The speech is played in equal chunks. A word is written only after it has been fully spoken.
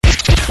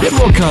Get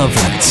more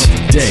confidence,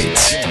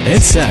 dates,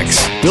 and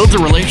sex. Build the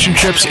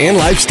relationships and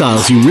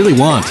lifestyles you really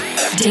want.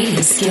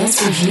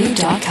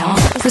 DatingSkillsReview.com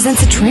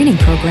presents a training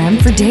program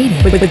for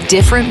dating with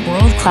different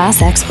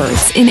world-class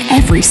experts in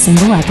every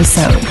single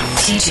episode,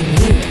 teaching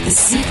you the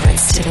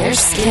secrets to their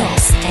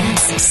skills and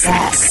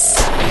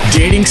success.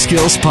 Dating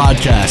Skills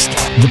Podcast,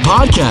 the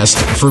podcast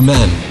for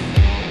men.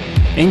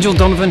 Angel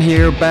Donovan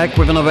here, back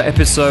with another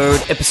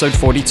episode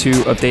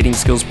 42 of Dating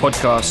Skills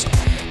Podcast.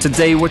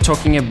 Today we're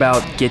talking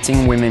about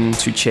getting women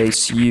to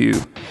chase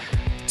you.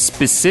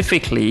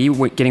 Specifically,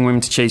 getting women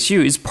to chase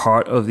you is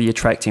part of the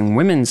attracting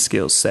women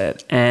skill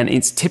set, and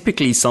it's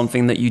typically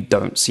something that you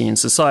don't see in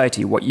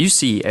society. What you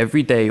see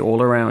every day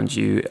all around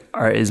you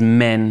is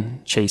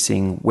men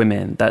chasing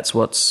women. That's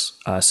what's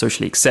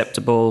socially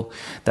acceptable.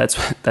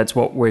 That's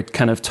what we're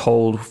kind of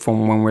told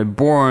from when we're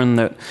born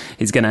that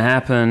is going to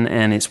happen,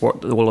 and it's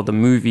what all of the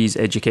movies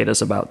educate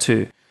us about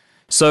too.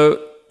 So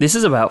this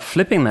is about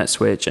flipping that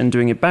switch and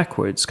doing it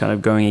backwards, kind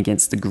of going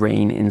against the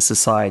grain in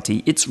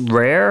society. It's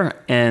rare,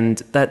 and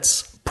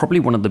that's probably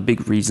one of the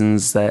big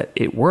reasons that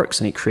it works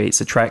and it creates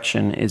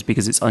attraction, is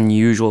because it's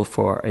unusual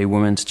for a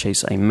woman to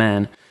chase a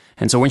man.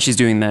 And so when she's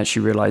doing that,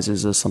 she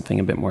realizes there's something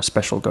a bit more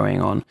special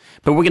going on.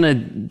 But we're going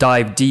to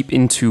dive deep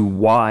into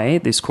why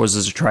this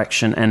causes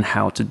attraction and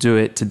how to do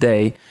it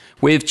today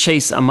with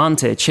Chase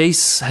Amante.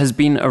 Chase has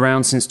been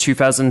around since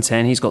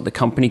 2010. He's got the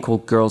company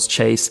called Girls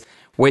Chase,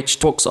 which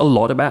talks a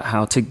lot about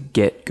how to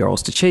get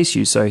girls to chase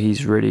you. So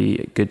he's really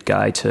a good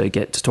guy to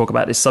get to talk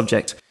about this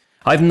subject.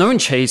 I've known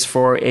Chase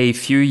for a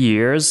few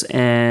years,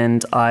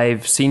 and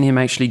I've seen him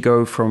actually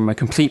go from a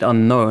complete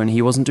unknown.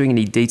 He wasn't doing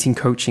any dating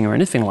coaching or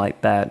anything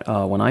like that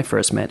when I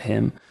first met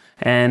him.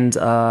 And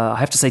I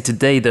have to say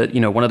today that,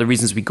 one of the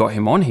reasons we got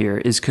him on here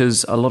is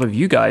because a lot of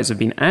you guys have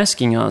been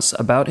asking us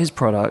about his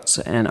products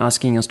and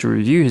asking us to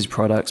review his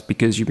products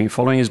because you've been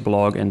following his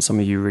blog and some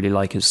of you really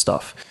like his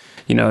stuff.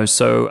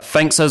 So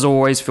thanks as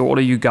always for all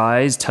of you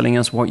guys telling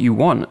us what you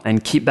want,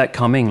 and keep that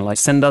coming. Like,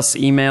 send us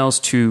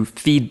emails to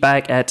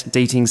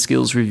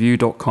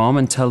feedback@datingskillsreview.com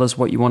and tell us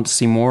what you want to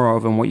see more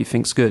of and what you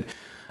think's good,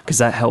 because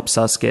that helps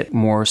us get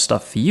more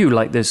stuff for you,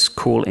 like this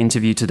cool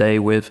interview today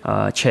with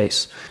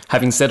Chase.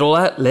 Having said all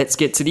that, let's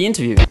get to the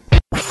interview.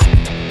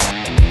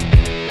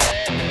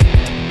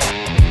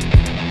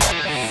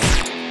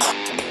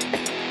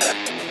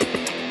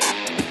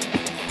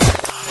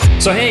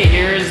 So hey,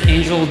 here's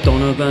Angel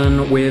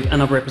Donovan with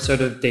another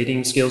episode of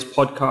Dating Skills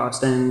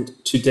Podcast, and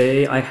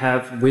today I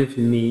have with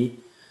me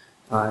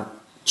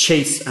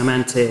Chase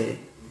Amante.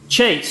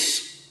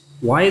 Chase,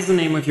 why is the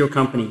name of your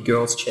company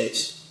Girls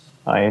Chase?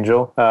 Hi,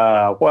 Angel.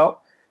 I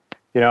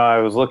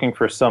was looking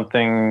for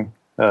something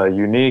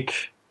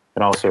unique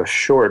and also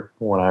short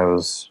when I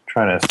was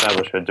trying to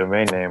establish a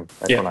domain name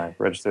when I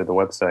registered the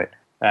website.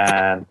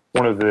 And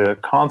one of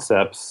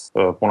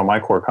my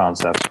core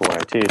concepts, what I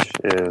teach,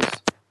 is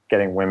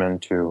getting women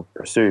to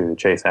pursue you, to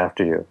chase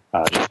after you,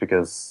 just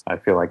because I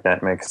feel like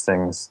that makes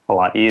things a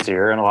lot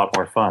easier and a lot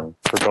more fun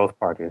for both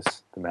parties,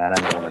 the man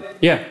and the woman.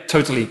 Yeah,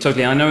 totally.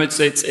 I know it's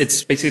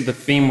basically the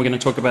theme we're going to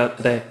talk about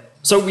today.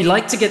 So we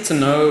like to get to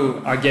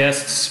know our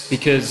guests,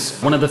 because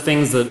one of the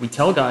things that we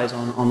tell guys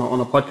on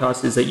the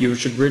podcast is that you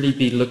should really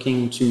be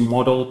looking to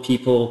model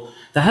people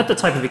that have the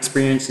type of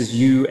experiences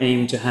you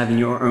aim to have in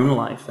your own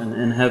life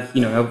and have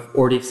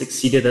already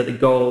succeeded at the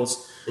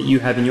goals that you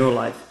have in your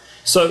life.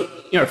 So,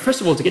 first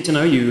of all, to get to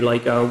know you,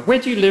 where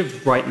do you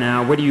live right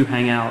now? Where do you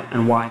hang out,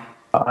 and why?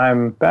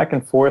 I'm back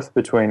and forth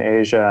between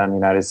Asia and the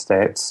United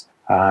States.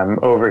 I'm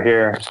over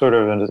here sort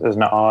of as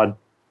an odd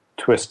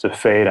twist of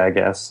fate, I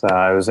guess.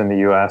 I was in the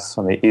U.S.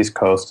 on the East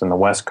Coast and the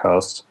West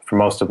Coast for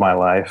most of my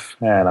life,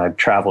 and I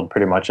traveled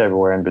pretty much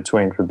everywhere in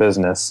between for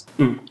business.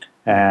 And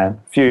a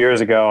few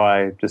years ago,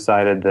 I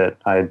decided that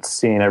I'd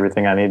seen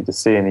everything I needed to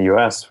see in the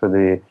U.S. for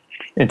the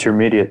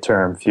intermediate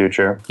term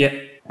future,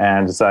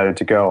 and decided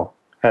to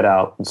head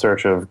out in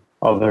search of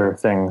other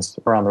things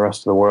around the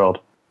rest of the world.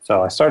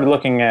 So I started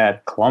looking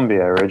at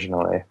Colombia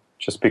originally,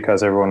 just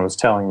because everyone was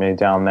telling me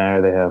down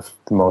there they have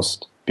the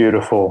most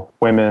beautiful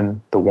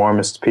women, the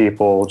warmest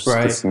people,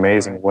 just this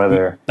amazing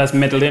weather. That's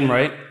Medellin,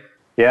 right?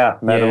 Yeah,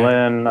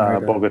 Medellin,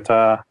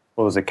 Bogota.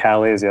 What was it,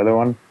 Cali is the other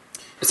one?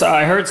 So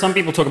I heard some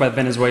people talk about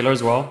Venezuela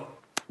as well.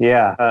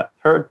 Yeah,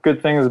 heard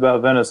good things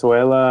about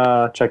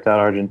Venezuela, checked out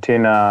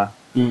Argentina.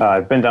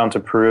 I've been down to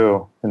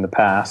Peru in the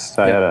past.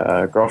 I had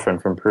a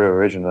girlfriend from Peru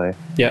originally.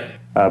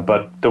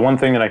 But the one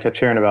thing that I kept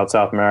hearing about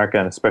South America,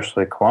 and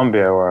especially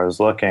Colombia where I was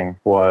looking,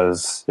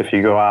 was if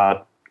you go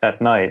out at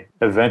night,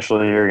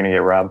 eventually you're going to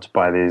get robbed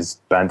by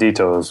these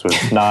banditos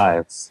with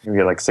knives. You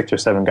get like 6 or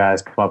 7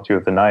 guys come up to you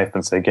with a knife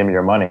and say, "Give me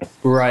your money."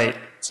 Right.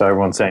 So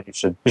everyone's saying you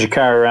should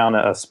carry around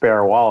a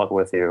spare wallet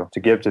with you to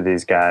give to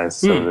these guys,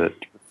 so that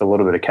a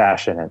little bit of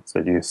cash in it, so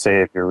you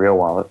save your real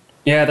wallet.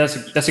 Yeah,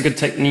 that's a good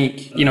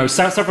technique.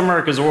 South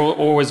America's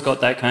always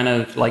got that kind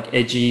of like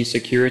edgy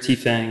security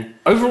thing.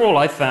 Overall,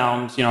 I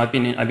found, I've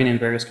been in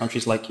various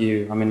countries like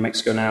you. I'm in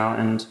Mexico now,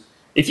 and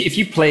if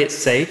you play it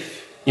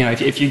safe,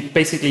 if you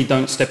basically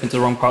don't step into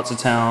the wrong parts of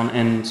town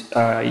and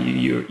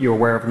you're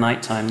aware of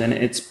nighttime, then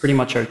it's pretty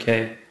much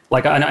okay.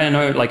 Like I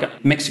know,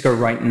 like Mexico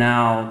right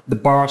now, the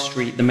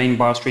main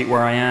bar street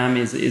where I am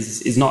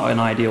is not an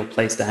ideal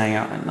place to hang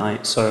out at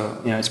night.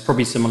 So it's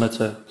probably similar to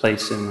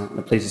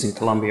the places in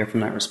Colombia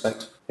from that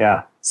respect.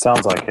 Yeah,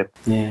 sounds like it.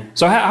 Yeah.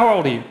 So how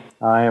old are you?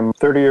 I am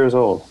 30 years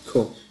old.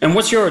 Cool. And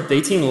what's your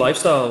dating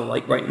lifestyle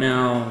like right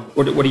now?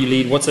 What do you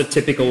lead? What's a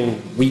typical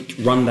week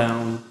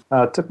rundown?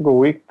 A typical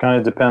week kind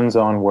of depends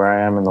on where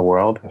I am in the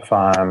world. If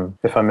I'm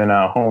in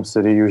a home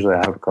city, usually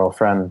I have a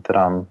girlfriend that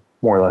I'm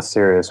more or less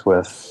serious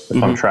with.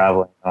 If I'm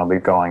traveling, I'll be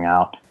going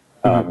out,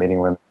 meeting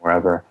women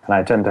wherever. And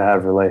I tend to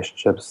have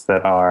relationships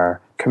that are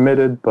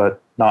committed,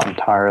 but not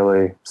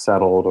entirely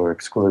settled or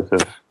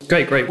exclusive.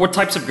 Great. What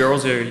types of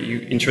girls are you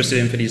interested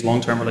in for these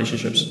long-term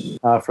relationships?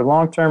 For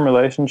long-term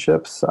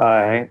relationships,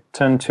 I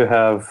tend to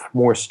have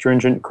more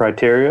stringent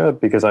criteria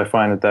because I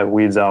find that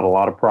weeds out a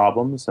lot of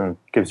problems and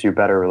gives you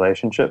better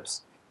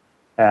relationships.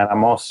 And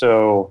I'm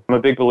a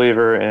big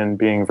believer in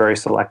being very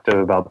selective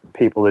about the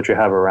people that you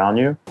have around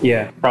you.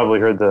 Yeah. Probably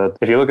heard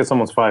if you look at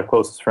someone's 5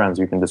 closest friends,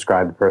 you can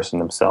describe the person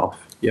themselves.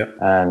 Yeah.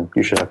 And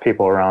you should have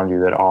people around you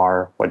that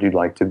are what you'd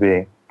like to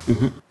be.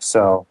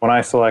 So when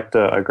I select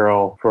a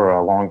girl for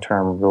a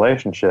long-term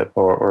relationship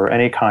or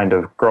any kind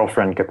of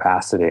girlfriend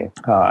capacity,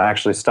 I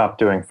actually stopped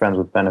doing friends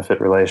with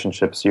benefit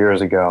relationships years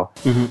ago,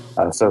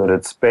 so that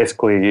it's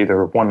basically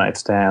either one-night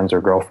stands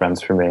or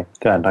girlfriends for me.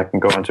 And I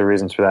can go into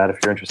reasons for that if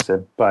you're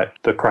interested. But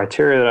the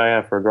criteria that I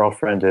have for a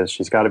girlfriend is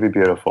she's got to be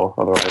beautiful,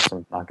 otherwise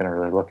I'm not going to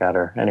really look at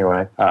her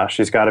anyway.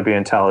 She's got to be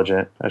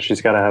intelligent. She's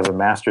got to have a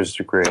master's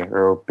degree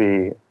or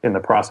be in the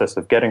process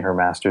of getting her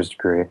master's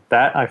degree.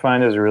 That I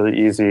find is a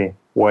really easy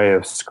way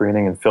of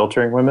screening and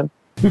filtering women.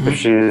 If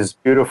she's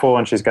beautiful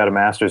and she's got a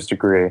master's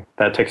degree,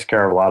 that takes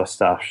care of a lot of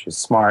stuff. She's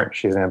smart,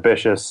 she's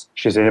ambitious,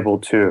 she's able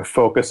to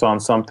focus on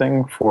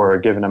something for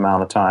a given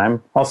amount of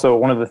time. Also,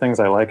 one of the things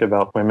I like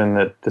about women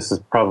that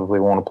probably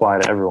won't apply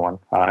to everyone.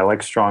 I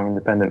like strong,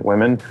 independent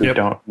women who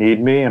don't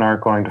need me and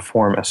aren't going to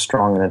form as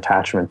strong an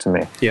attachment to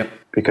me. Yep.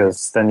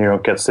 Because then you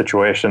don't get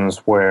situations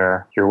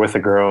where you're with a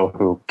girl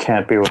who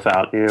can't be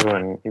without you,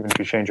 and even if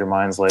you change your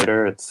minds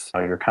later,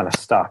 you're kind of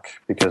stuck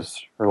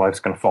because her life's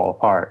going to fall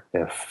apart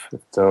if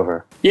it's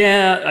over.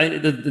 Yeah,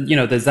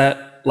 there's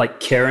that like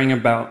caring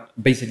about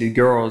basically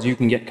girls. You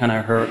can get kind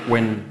of hurt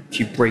if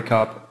you break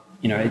up.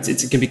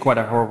 It can be quite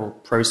a horrible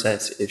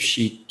process if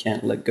she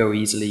can't let go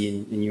easily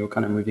and you're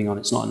kind of moving on.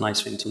 It's not a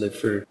nice thing to live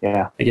through.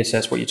 Yeah. I guess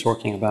that's what you're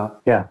talking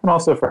about. Yeah, and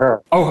also for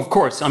her. Oh, of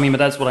course. I mean, but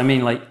that's what I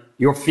mean. Like,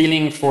 you're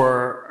feeling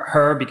for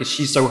her because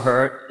she's so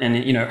hurt, and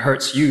it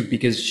hurts you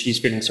because she's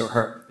feeling so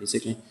hurt,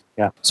 basically.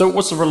 Yeah. So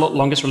what's the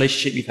longest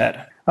relationship you've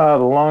had? The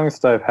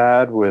longest I've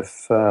had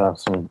with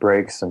some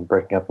breaks and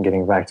breaking up and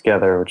getting back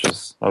together, which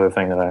is another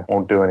thing that I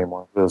won't do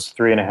anymore. It was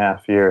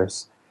 3.5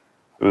 years.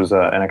 It was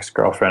an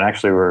ex-girlfriend.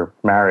 Actually, we were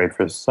married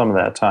for some of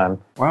that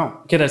time. Wow.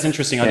 Okay, that's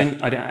interesting. Yeah.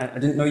 I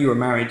didn't know you were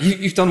married.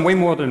 You've done way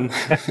more than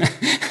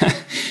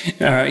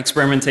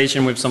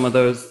experimentation with some of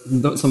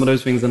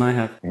those things than I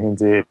have.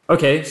 Indeed.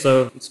 Okay,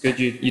 so it's good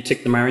you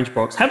ticked the marriage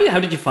box. How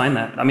did you find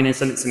that? I mean,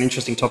 it's an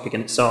interesting topic in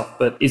itself.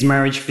 But is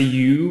marriage for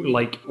you,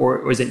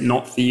 or is it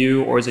not for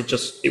you, or is it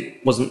just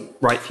it wasn't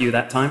right for you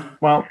that time?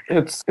 Well,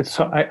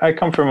 I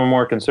come from a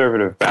more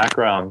conservative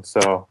background,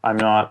 so I'm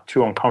not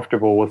too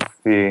uncomfortable with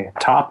the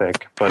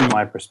topic. But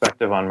my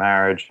perspective on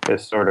marriage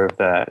is sort of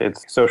that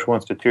it's a social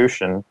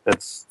institution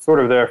that's sort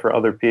of there for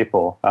other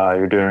people.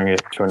 You're doing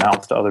it to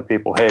announce to other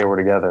people, hey, we're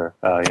together.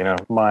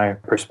 My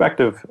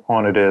perspective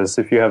on it is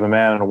if you have a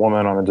man and a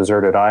woman on a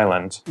deserted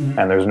island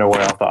and there's no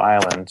one off the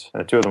island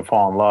and the two of them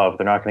fall in love,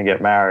 they're not going to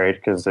get married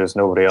because there's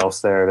nobody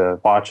else there to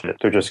watch it.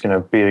 They're just going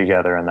to be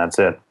together and that's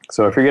it.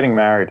 So if you're getting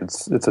married,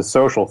 it's a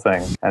social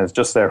thing and it's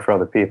just there for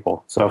other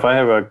people. So if I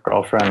have a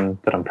girlfriend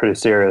that I'm pretty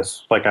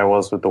serious, like I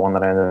was with the one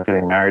that I ended up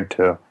getting married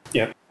to,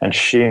 and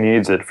she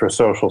needs it for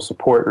social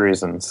support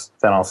reasons,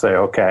 then I'll say,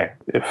 okay,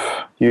 if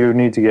you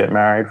need to get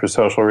married for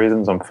social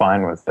reasons, I'm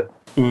fine with it.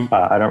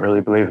 I don't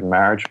really believe in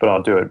marriage, but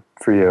I'll do it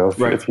for you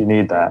if you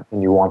need that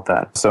and you want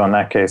that. So in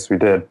that case, we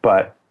did.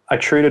 But I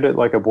treated it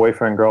like a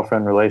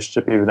boyfriend-girlfriend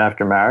relationship even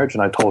after marriage,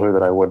 and I told her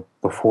that I would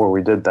before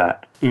we did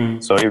that.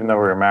 So even though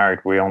we were married,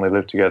 we only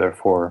lived together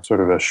for sort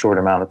of a short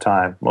amount of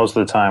time. Most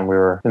of the time we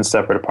were in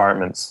separate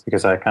apartments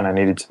because I kind of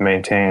needed to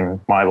maintain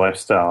my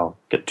lifestyle,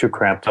 get too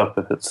cramped up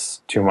if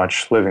it's too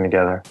much living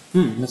together.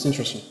 That's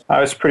interesting. I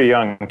was pretty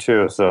young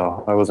too,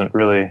 so I wasn't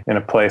really in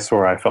a place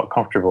where I felt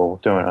comfortable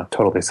doing a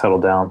totally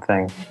settled down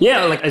thing.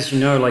 Yeah, like as you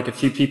know, like a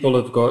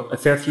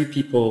fair few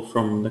people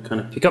from the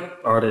kind of pickup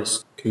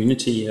artist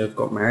community have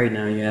got married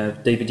now. You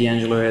have David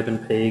D'Angelo, Eben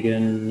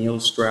Pagan, Neil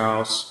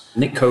Strauss,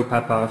 Nick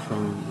Copapa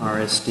from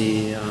RSD.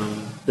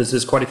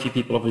 There's quite a few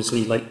people,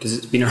 obviously, because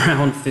it's been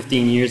around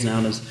 15 years now,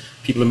 and as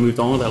people have moved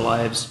on with their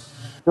lives.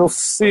 You'll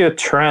see a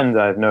trend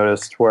I've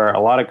noticed where a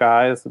lot of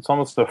guys, it's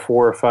almost a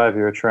 4 or 5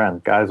 year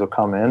trend. Guys will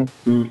come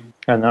in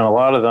And then a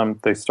lot of them,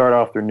 they start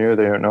off, they're new,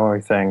 they don't know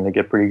anything, they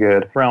get pretty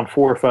good. Around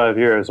 4 or 5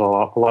 years, a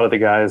lot of the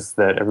guys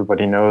that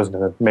everybody knows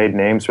and have made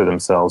names for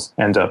themselves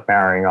end up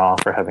marrying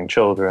off or having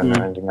children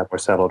or ending up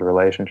with settled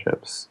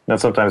relationships. Now,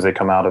 sometimes they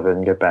come out of it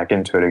and get back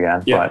into it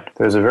again, but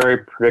there's a very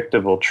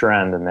predictable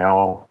trend, and they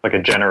all, like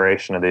a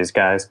generation of these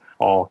guys,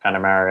 all kind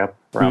of marry up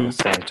around the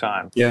same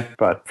time. Yeah.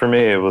 But for me,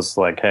 it was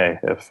like, hey,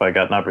 if I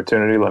got an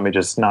opportunity, let me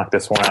just knock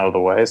this one out of the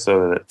way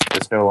so that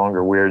it's no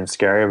longer weird and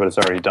scary, but it's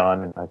already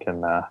done and I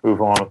can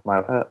move on with my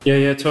life.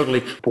 Yeah, totally.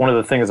 But one of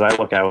the things I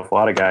look at with a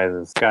lot of guys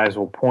is guys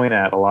will point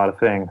at a lot of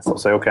things. They'll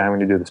say, okay, I'm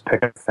going to do this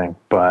pickup thing,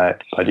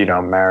 but you know,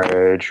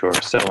 marriage or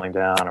settling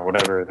down or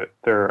whatever,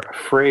 they're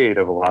afraid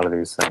of a lot of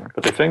these things.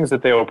 But the things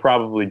that they will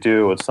probably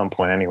do at some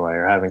point anyway,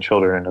 or having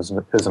children is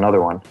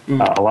another one.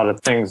 A lot of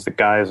things that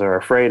guys are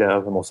afraid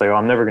of, and they'll say, oh,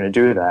 I'm never going to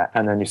do that.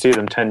 And then you see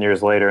them 10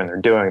 years later and they're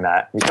doing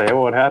that. You say,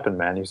 oh, what happened,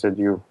 man? You said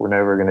you were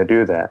never going to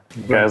do that.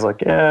 And the guy's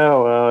like, yeah,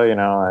 well, you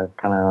know, I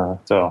kind of...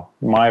 So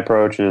my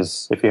approach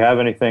is, if you have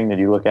anything that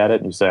you look at it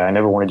and you say, I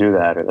never want to do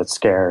that, or that's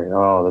scary,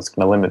 or, oh, that's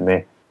going to limit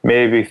me,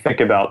 maybe think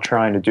about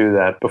trying to do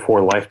that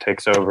before life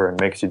takes over and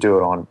makes you do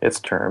it on its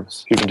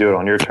terms. If you can do it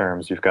on your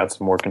terms, you've got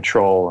some more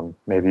control, and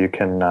maybe you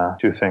can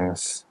do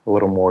things a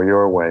little more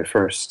your way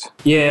first.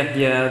 Yeah,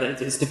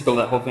 it's difficult,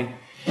 that whole thing.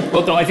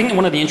 Well, I think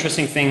one of the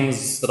interesting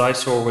things that I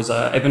saw was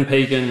Evan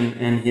Pagan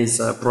and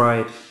his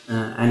bride,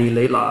 Annie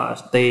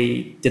Leila.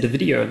 They did a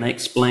video and they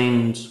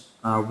explained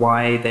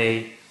why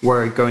they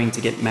were going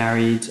to get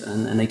married,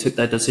 and they took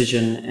that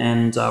decision.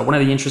 And one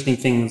of the interesting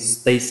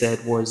things they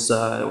said was,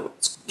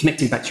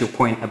 connecting back to your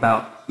point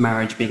about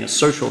marriage being a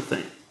social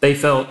thing, they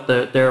felt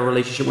that their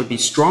relationship would be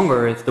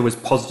stronger if there was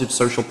positive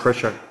social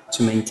pressure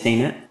to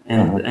maintain it.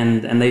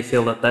 And they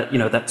feel that, you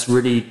know, that's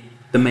really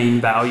the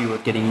main value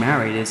of getting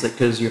married, is that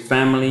because your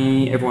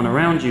family, everyone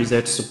around you is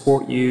there to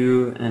support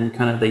you, and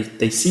kind of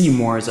they see you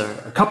more as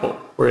a couple.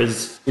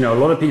 Whereas, you know, a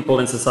lot of people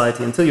in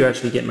society, until you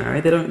actually get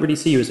married, they don't really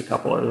see you as a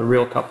couple or a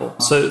real couple.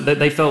 So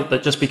they felt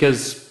that just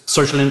because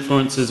social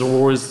influences are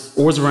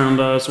always around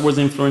us, always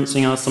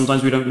influencing us,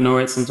 sometimes we don't know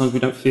it, sometimes we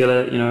don't feel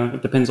it, you know,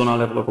 it depends on our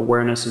level of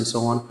awareness and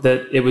so on,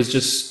 that it was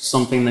just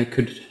something that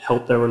could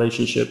help their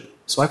relationship.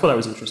 So I thought that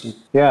was interesting.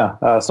 Yeah,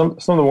 some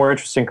of the more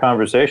interesting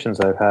conversations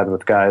I've had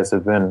with guys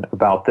have been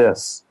about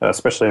this,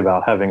 especially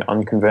about having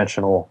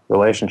unconventional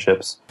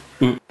relationships.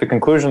 The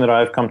conclusion that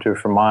I've come to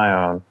from my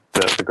own,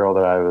 the girl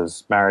that I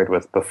was married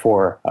with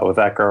before, with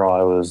that girl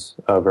I was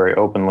very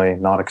openly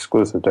not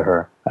exclusive to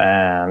her.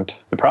 And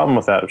the problem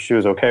with that, she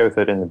was okay with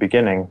it in the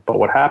beginning, but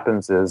what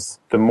happens is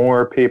the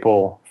more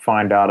people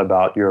find out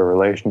about your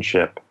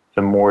relationship,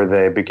 the more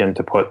they begin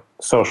to put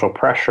social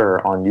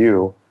pressure on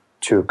you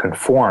to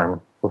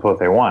conform with what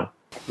they want.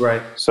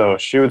 Right. So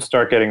she would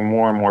start getting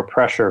more and more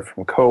pressure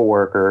from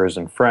coworkers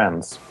and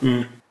friends.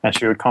 And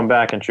she would come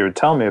back and she would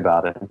tell me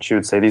about it. And she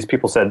would say, these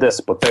people said this,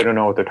 but they don't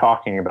know what they're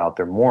talking about.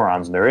 They're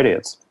morons and they're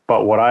idiots.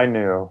 But what I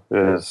knew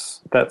is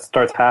that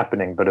starts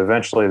happening, but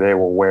eventually they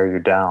will wear you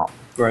down.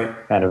 Right.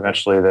 And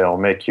eventually they'll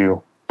make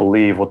you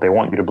believe what they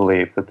want you to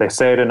believe, that they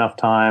say it enough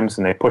times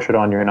and they push it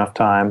on you enough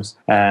times,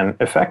 and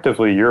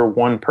effectively you're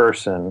one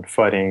person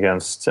fighting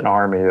against an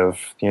army of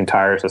the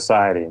entire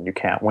society, and you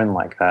can't win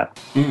like that.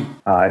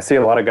 I see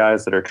a lot of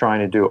guys that are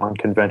trying to do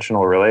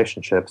unconventional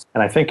relationships,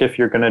 and I think if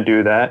you're going to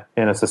do that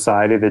in a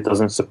society that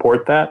doesn't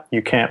support that,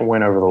 you can't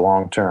win over the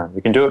long term.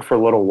 You can do it for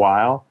a little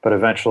while, but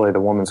eventually the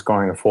woman's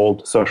going to fold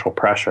to social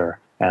pressure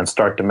and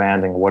start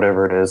demanding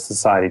whatever it is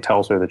society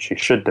tells her that she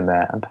should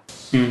demand.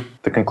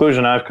 The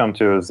conclusion I've come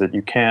to is that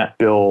you can't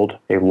build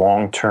a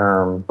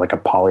long-term, like a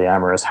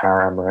polyamorous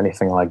harem or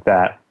anything like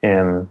that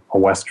in a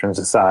Western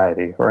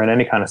society or in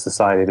any kind of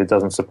society that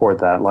doesn't support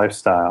that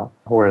lifestyle.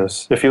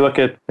 Whereas if you look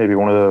at maybe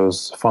one of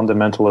those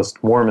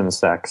fundamentalist Mormon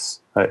sects,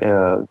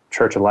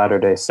 Church of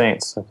Latter-day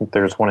Saints, I think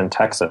there's one in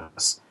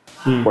Texas,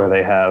 where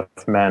they have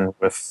men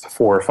with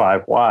 4 or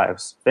 5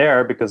 wives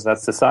there because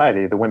that's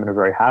society. The women are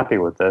very happy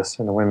with this,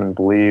 and the women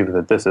believe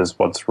that this is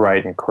what's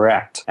right and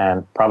correct.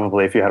 And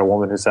probably if you had a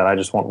woman who said, I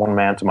just want one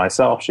man to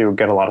myself, she would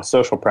get a lot of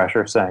social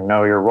pressure saying,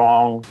 no, you're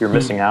wrong, you're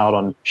missing out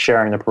on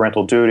sharing the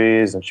parental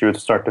duties, and she would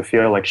start to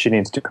feel like she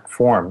needs to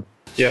conform.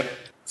 Yeah.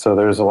 So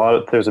there's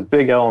a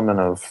big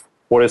element of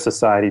what is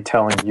society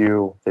telling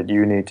you that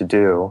you need to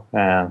do,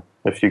 and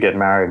if you get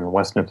married in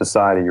Western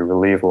society, you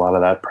relieve a lot of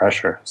that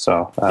pressure.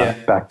 So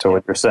back to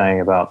what you're saying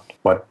about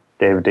what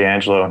David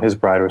D'Angelo and his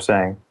bride were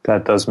saying,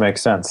 that does make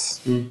sense.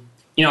 You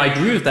know, I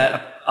agree with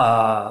that.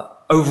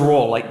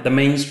 Overall, like the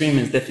mainstream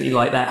is definitely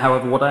like that.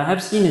 However, what I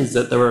have seen is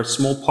that there are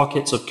small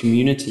pockets of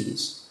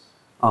communities,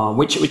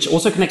 which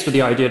also connects with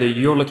the idea that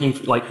you're looking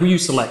for, like, who you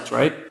select,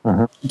 right?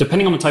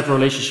 Depending on the type of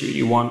relationship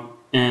you want,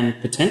 and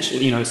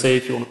potentially, you know, say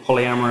if you want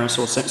polyamorous,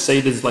 or say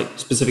there's like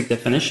specific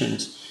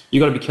definitions, you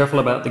got to be careful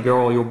about the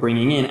girl you're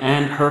bringing in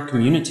and her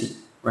community,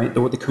 right?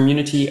 The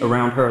community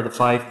around her, the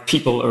 5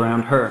 people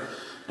around her.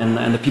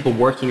 and the people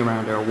working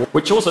around her,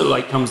 which also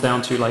like comes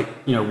down to like,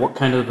 you know, what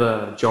kind of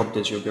a job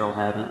does your girl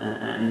have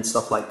and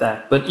stuff like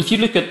that. But if you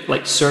look at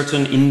like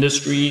certain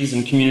industries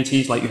and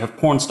communities, like you have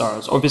porn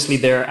stars, obviously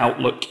their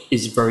outlook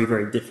is very,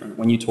 very different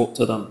when you talk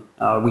to them.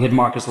 We had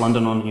Marcus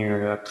London on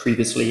here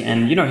previously,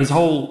 and you know,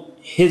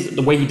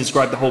 the way he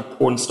described the whole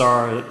porn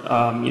star,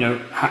 you know,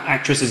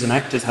 actresses and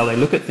actors, how they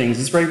look at things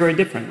is very, very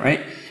different,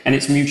 right? And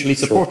it's mutually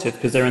supportive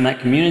because they're in that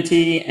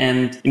community,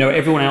 and you know,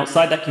 everyone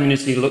outside that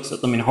community looks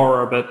at them in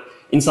horror, but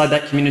inside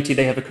that community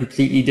they have a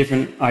completely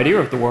different idea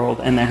of the world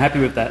and they're happy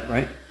with that,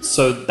 right?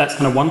 So that's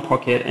kind of one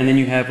pocket. And then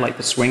you have like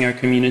the swinger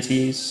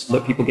communities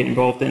that people get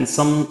involved in,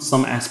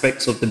 some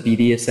aspects of the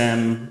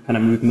BDSM kind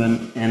of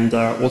movement, and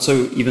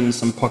also even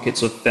some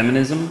pockets of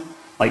feminism.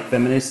 Like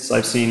feminists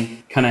I've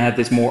seen kind of have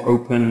this more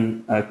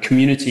open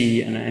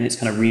community, and it's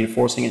kind of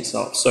reinforcing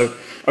itself. So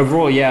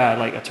overall, yeah,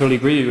 like I totally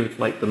agree with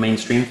like the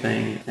mainstream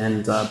thing,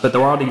 and but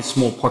there are these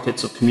small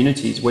pockets of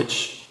communities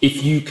which,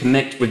 if you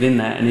connect within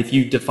that, and if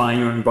you define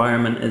your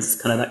environment as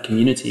kind of that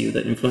community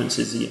that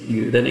influences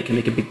you, then it can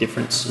make a big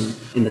difference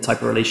in the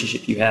type of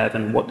relationship you have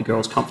and what the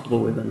girl's comfortable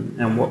with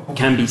and what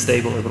can be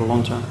stable over the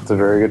long term. That's a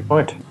very good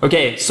point.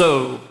 Okay,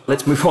 so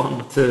let's move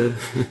on to...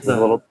 This is a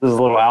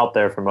little out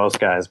there for most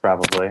guys,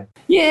 probably.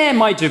 Yeah, it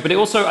might do, but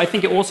I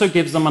think it also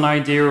gives them an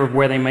idea of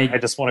where they may... I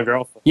just want a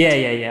girlfriend.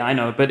 Yeah, I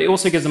know. But it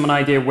also gives them an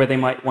idea of where they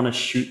might want to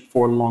shoot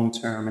for long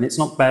term. And it's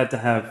not bad to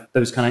have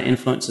those kind of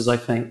influences, I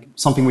think.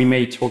 Something we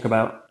may talk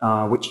about,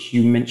 which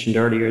you mentioned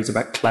earlier, is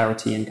about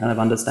clarity and kind of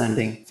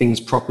understanding things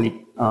properly.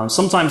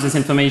 Sometimes this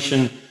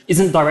information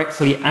isn't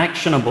directly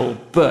actionable,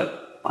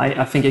 but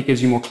I think it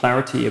gives you more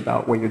clarity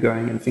about where you're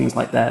going and things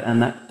like that.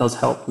 And that does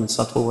help in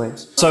subtle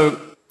ways. So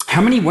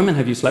how many women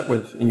have you slept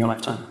with in your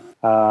lifetime?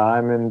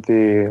 I'm in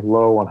the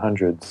low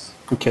 100s.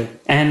 Okay.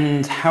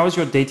 And how has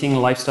your dating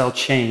lifestyle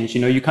changed?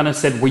 You know, you kind of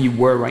said where you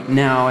were right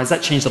now. Has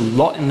that changed a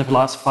lot in the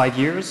last 5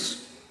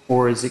 years?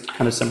 Or is it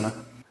kind of similar?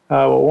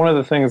 Well, one of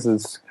the things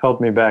that's held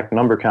me back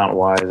number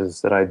count-wise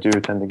is that I do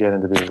tend to get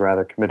into these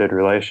rather committed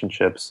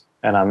relationships.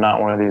 And I'm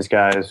not one of these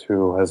guys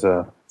who has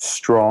a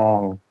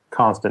strong,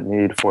 constant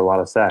need for a lot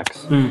of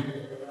sex.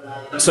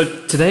 So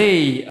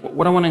today,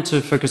 what I wanted to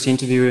focus the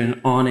interview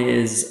on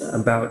is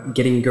about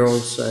getting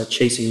girls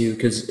chasing you,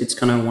 because it's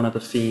kind of one of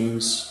the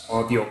themes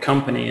of your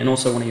company and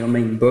also one of your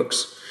main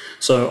books.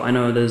 So I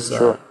know there's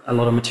a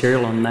lot of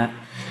material on that.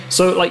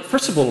 So like,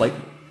 first of all, like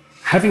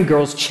having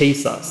girls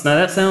chase us. Now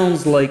that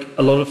sounds like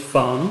a lot of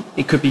fun.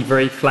 It could be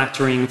very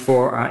flattering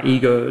for our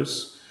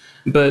egos,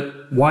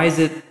 but why is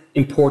it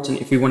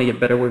important if we want to get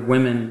better with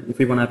women, if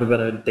we want to have a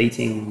better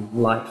dating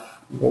life?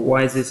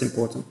 Why is this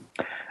important?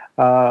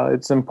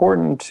 It's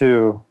important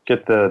to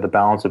get the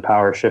balance of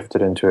power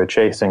shifted into a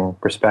chasing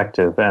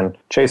perspective. And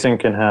chasing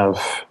can have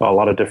a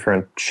lot of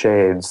different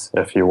shades,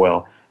 if you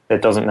will.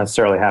 It doesn't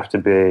necessarily have to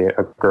be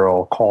a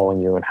girl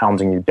calling you and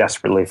hounding you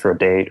desperately for a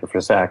date or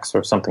for sex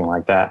or something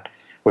like that,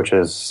 which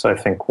is, I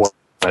think, what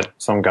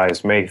some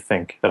guys may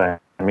think that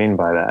I mean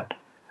by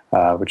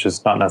that, which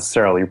is not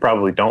necessarily, you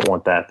probably don't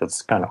want that.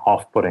 That's kind of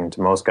off-putting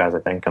to most guys, I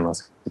think,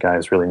 unless the guy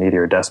is really needy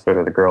or desperate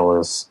or the girl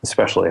is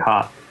especially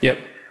hot. Yep.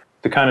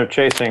 The kind of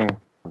chasing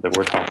that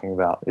we're talking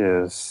about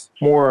is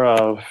more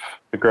of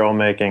the girl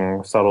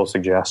making subtle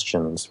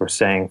suggestions or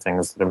saying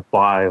things that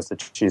implies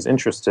that she's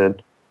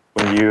interested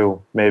when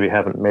you maybe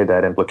haven't made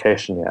that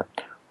implication yet,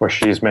 or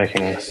she's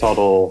making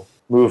subtle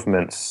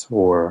movements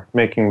or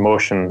making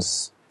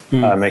motions,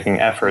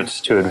 making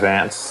efforts to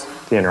advance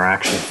the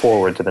interaction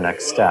forward to the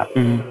next step.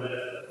 And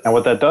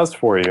what that does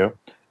for you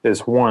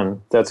is,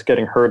 one, that's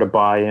getting her to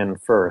buy in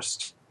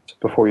first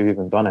before you've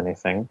even done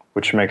anything,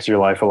 which makes your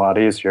life a lot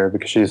easier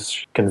because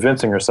she's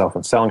convincing herself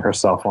and selling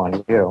herself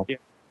on you. Yeah.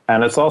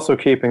 And it's also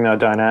keeping that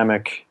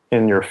dynamic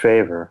in your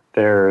favor.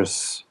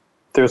 There's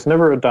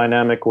never a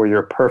dynamic where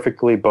you're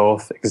perfectly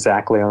both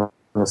exactly on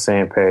the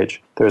same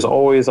page. There's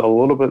always a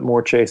little bit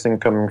more chasing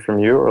coming from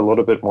you or a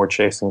little bit more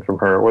chasing from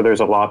her, or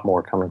there's a lot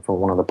more coming from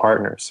one of the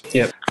partners.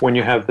 Yep. When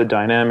you have the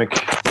dynamic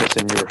that's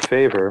in your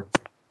favor,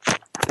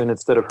 then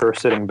instead of her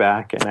sitting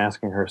back and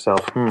asking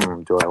herself,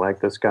 do I like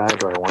this guy?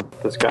 Do I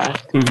want this guy?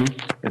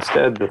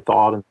 Instead, the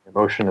thought and the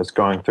emotion that's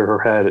going through her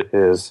head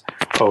is,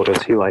 oh,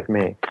 does he like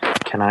me?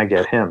 Can I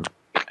get him?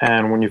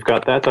 And when you've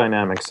got that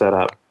dynamic set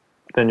up,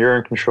 then you're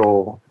in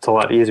control. It's a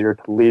lot easier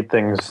to lead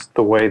things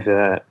the way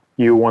that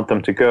you want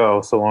them to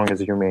go, so long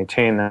as you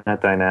maintain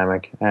that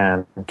dynamic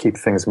and keep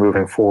things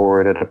moving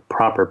forward at a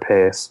proper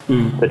pace,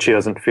 that she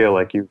doesn't feel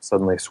like you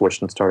suddenly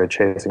switched and started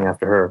chasing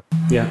after her.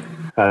 Yeah.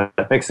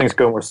 It makes things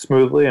go more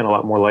smoothly and a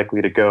lot more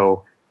likely to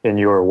go in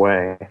your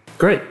way.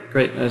 Great.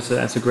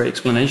 That's a great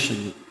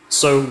explanation.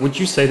 So would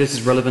you say this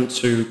is relevant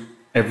to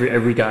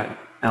every guy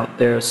out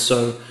there?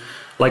 So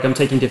like, I'm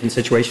taking different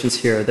situations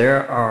here.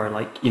 There are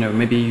like,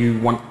 maybe you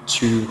want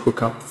to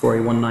hook up for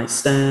a one-night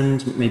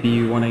stand. Maybe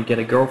you want to get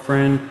a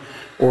girlfriend,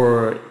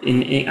 or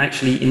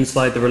actually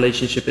inside the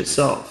relationship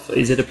itself.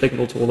 Is it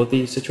applicable to all of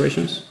these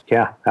situations?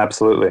 Yeah,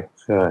 absolutely.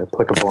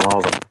 Applicable in all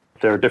of them.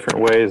 There are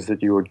different ways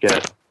that you would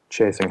get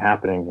chasing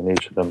happening in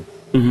each of them.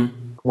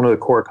 One of the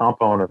core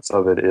components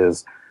of it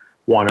is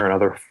one or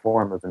another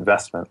form of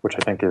investment, which I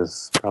think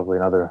is probably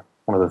another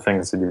one of the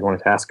things that you wanted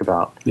to ask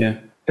about. Yeah.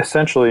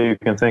 Essentially, you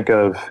can think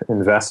of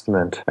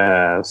investment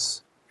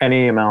as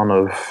any amount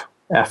of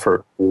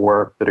effort,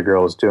 work that a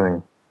girl is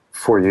doing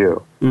for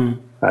you.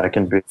 It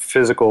can be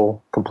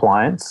physical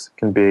compliance, it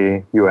can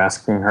be you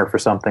asking her for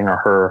something or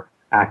her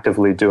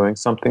actively doing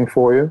something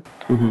for you.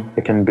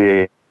 It can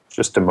be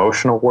just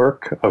emotional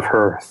work of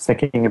her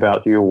thinking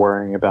about you,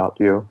 worrying about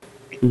you.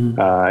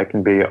 It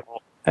can be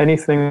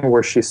anything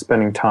where she's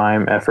spending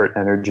time, effort,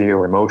 energy,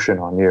 or emotion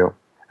on you.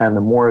 And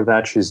the more of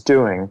that she's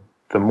doing,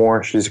 the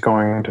more she's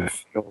going to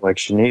feel like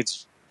she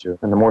needs you,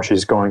 and the more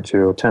she's going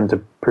to tend to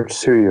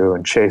pursue you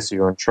and chase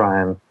you and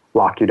try and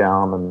lock you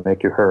down and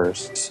make you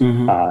hers.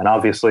 And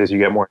obviously, as you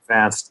get more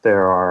advanced,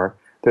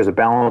 there's a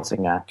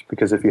balancing act,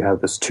 because if you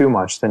have this too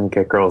much, then you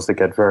get girls that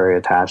get very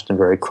attached and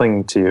very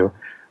clingy to you,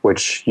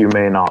 which you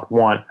may not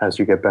want as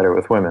you get better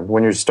with women.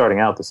 When you're starting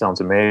out, this sounds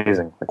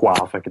amazing. Like, wow,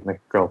 if I could make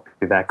a girl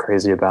be that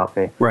crazy about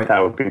me, that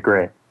would be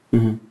great.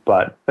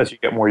 But as you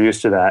get more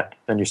used to that,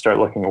 then you start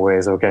looking at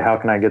ways, okay, how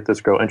can I get this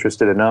girl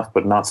interested enough,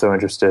 but not so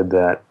interested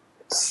that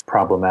it's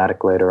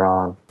problematic later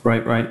on?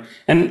 Right.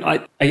 And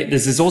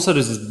there's also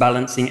this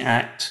balancing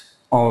act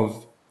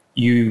of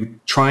you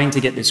trying to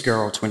get this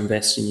girl to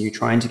invest in you,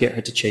 trying to get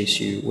her to chase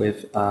you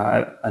with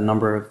a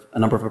number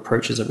of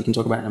approaches that we can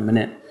talk about in a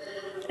minute,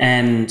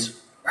 and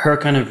her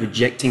kind of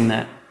rejecting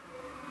that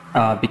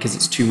because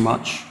it's too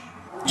much.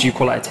 Do you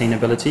call it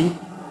attainability?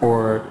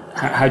 Or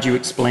how do you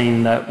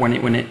explain that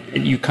when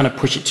you kind of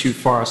push it too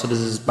far? So there's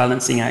this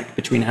balancing act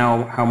between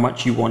how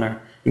much you want to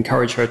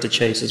encourage her to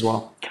chase as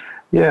well.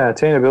 Yeah,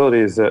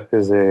 attainability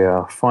is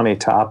a funny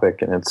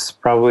topic, and it's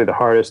probably the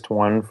hardest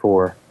one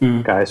for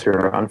guys who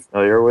are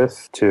unfamiliar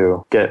with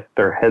to get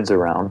their heads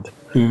around.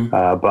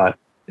 But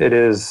it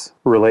is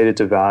related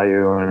to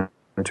value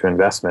and to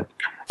investment.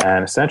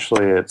 And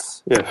essentially,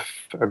 it's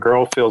if a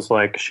girl feels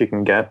like she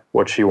can get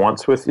what she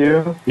wants with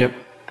you,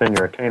 then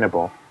you're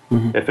attainable.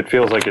 If it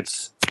feels like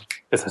it's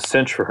a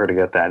cinch for her to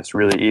get that, it's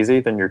really easy,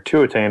 then you're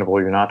too attainable,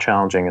 you're not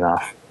challenging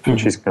enough, and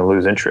she's going to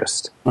lose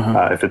interest.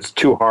 If it's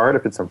too hard,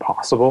 if it's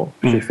impossible,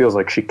 if she feels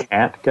like she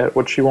can't get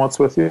what she wants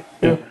with you,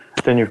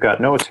 then you've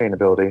got no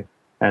attainability,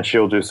 and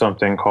she'll do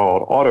something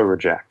called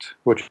auto-reject,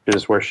 which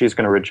is where she's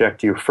going to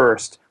reject you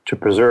first to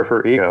preserve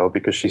her ego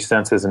because she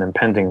senses an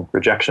impending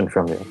rejection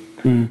from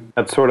you.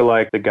 That's sort of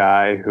like the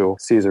guy who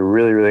sees a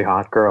really, really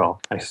hot girl,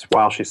 and he says,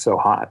 wow, she's so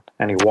hot.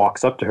 And he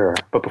walks up to her,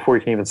 but before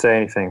he can even say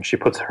anything, she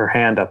puts her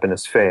hand up in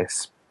his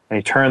face. And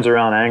he turns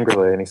around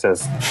angrily and he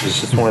says, she's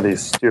just one of these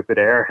stupid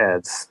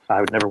airheads. I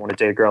would never want to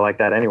date a girl like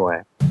that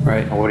anyway.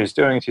 Right. And what he's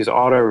doing is he's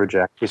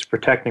auto-reject. He's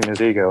protecting his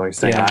ego. He's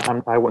saying,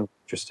 I wouldn't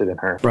be interested in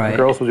her. Right.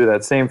 Girls will do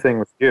that same thing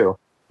with you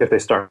if they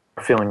start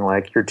feeling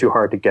like you're too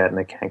hard to get and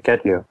they can't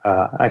get you.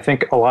 I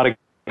think a lot of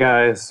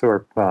guys,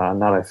 or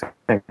not I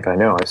think, I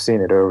know, I've seen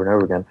it over and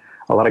over again,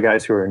 a lot of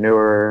guys who are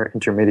newer,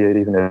 intermediate,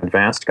 even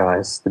advanced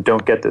guys that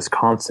don't get this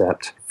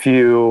concept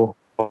view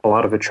a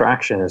lot of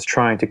attraction is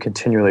trying to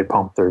continually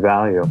pump their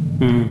value.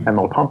 And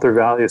they'll pump their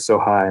value so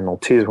high and they'll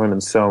tease women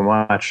so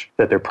much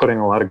that they're putting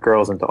a lot of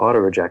girls into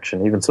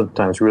auto-rejection, even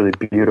sometimes really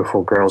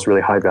beautiful girls,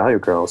 really high-value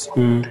girls.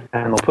 And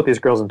they'll put these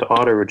girls into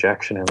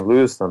auto-rejection and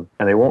lose them.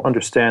 And they won't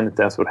understand that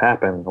that's what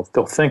happened.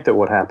 They'll think that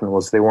what happened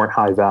was they weren't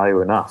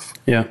high-value enough.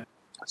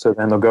 So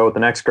then they'll go with the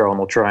next girl and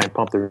they'll try and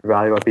pump their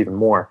value up even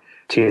more,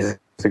 tease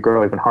the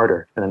girl even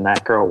harder, and then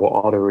that girl will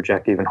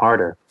auto-reject even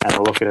harder, and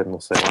they'll look at it and they'll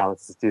say, wow,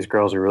 these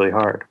girls are really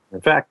hard. In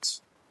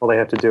fact, all they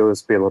have to do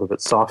is be a little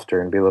bit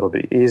softer and be a little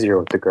bit easier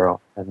with the girl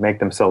and make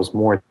themselves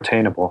more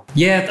attainable.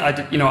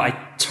 I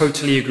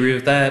totally agree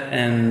with that,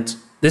 and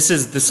this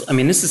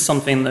is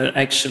something that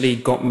actually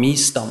got me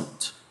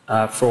stumped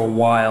for a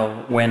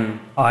while when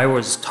I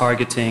was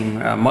targeting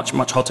much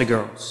hotter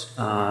girls.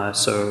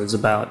 So it was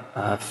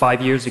about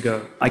 5 years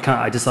ago.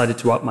 I decided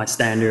to up my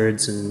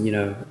standards,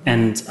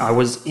 and I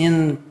was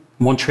in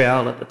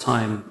Montreal at the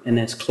time in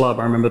this club.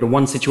 I remember the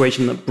one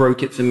situation that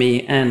broke it for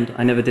me, and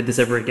I never did this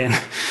ever again.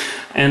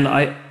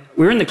 And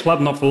we were in the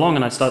club not for long,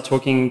 and I started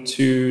talking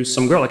to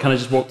some girl. I kind of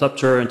just walked up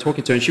to her and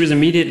talking to her, and she was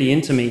immediately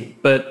into me.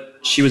 But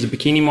she was a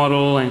bikini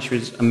model, and she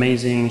was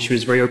amazing. She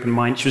was very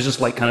open-minded. She was just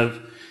like kind of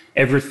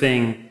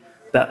everything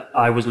that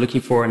I was looking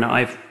for and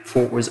I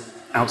thought was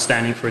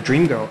outstanding for a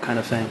dream girl kind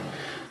of thing.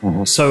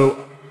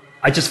 So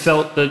I just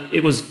felt that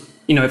it was,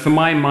 for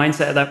my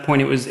mindset at that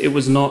point, it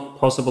was not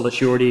possible that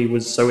she already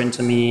was so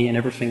into me and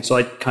everything. So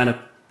I kind of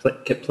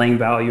kept playing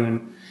value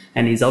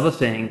and these other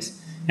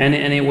things. And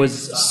it was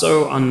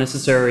so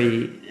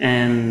unnecessary,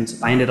 and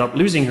I ended up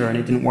losing her and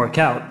it didn't work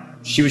out.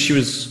 She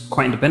was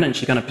quite independent.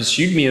 She kind of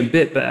pursued me a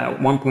bit, but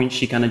at one point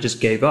she kind of just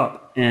gave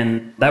up.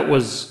 And that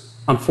was,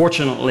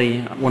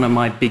 unfortunately, one of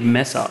my big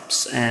mess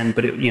ups,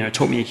 but it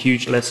taught me a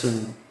huge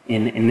lesson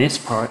in this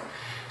part.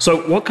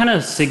 So what kind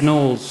of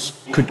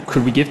signals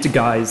could we give to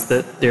guys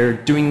that they're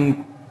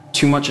doing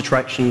too much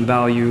attraction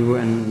value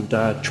and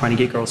trying to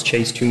get girls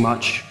chased too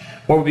much?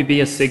 What would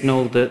be a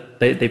signal that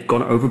they've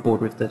gone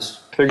overboard with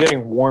this? they're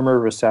getting warmer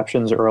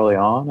receptions early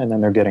on and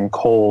then they're getting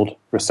cold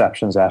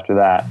receptions after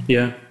that,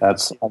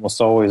 that's almost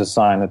always a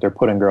sign that they're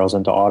putting girls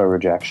into auto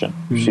rejection.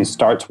 If she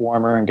starts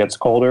warmer and gets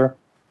colder,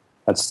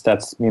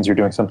 that means you're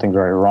doing something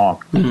very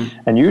wrong.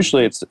 And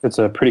usually it's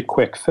a pretty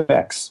quick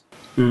fix.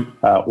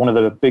 One of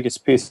the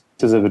biggest pieces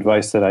of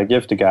advice that I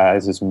give to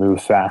guys is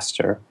move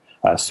faster.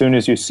 As soon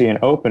as you see an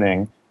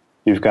opening,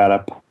 you've got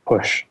to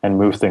push and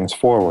move things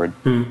forward.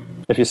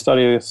 If you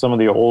study some of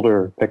the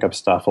older pickup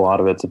stuff, a lot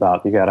of it's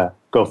about you got to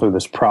go through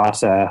this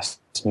process,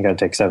 you got to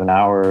take 7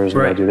 hours, you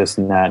got to do this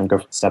and that, and go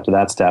from step to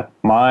that step.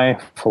 My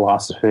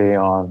philosophy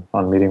on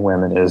meeting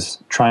women is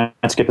try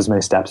and skip as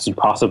many steps as you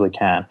possibly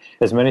can.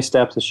 As many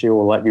steps as she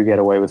will let you get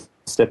away with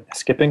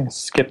skipping,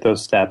 skip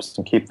those steps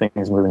and keep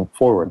things moving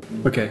forward.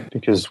 Okay.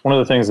 Because one of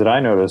the things that I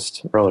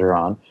noticed earlier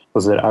on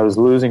was that I was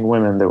losing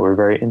women that were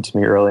very into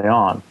me early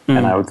on.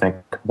 And I would think,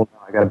 well,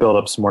 I got to build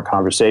up some more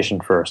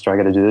conversation first, or I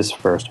got to do this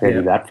first, or I got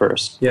to do that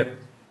first.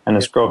 And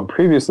this girl who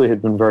previously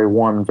had been very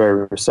warm and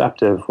very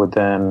receptive would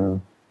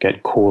then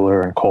get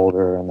cooler and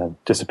colder and then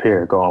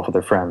disappear, go off with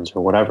her friends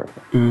or whatever.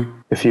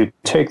 If you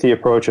take the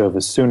approach of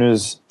as soon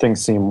as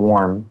things seem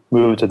warm,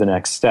 move to the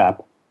next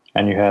step,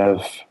 and you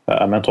have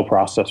a mental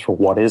process for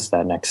what is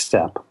that next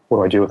step, what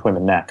do I do with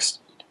women next,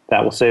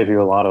 that will save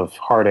you a lot of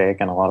heartache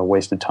and a lot of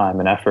wasted time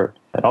and effort.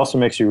 It also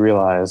makes you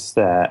realize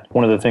that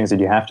one of the things that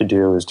you have to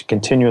do is to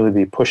continually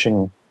be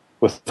pushing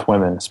with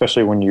women,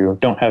 especially when you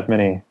don't have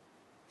many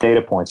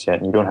data points yet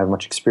and you don't have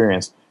much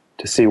experience,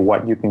 to see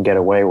what you can get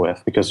away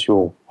with, because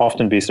you'll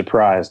often be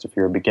surprised if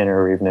you're a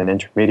beginner or even an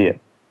intermediate.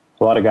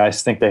 A lot of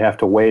guys think they have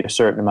to wait a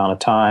certain amount of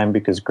time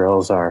because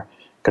girls are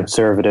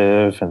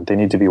conservative and they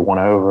need to be won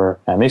over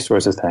and these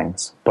sorts of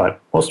things. But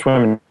most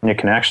women you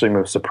can actually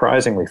move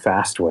surprisingly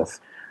fast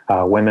with.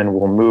 Women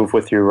will move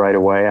with you right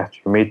away after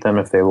you meet them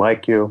if they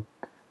like you.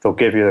 They'll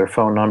give you their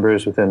phone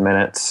numbers within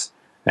minutes,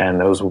 and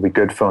those will be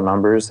good phone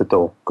numbers that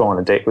they'll go on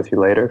a date with you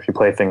later if you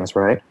play things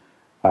right.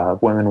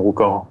 Women will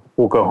go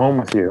home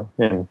with you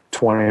in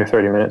 20 or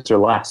 30 minutes or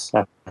less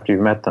after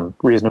you've met them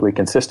reasonably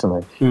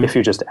consistently if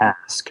you just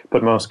ask.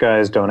 But most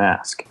guys don't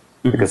ask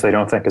because they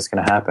don't think it's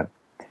going to happen.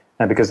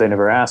 And because they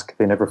never ask,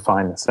 they never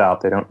find this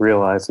out. They don't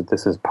realize that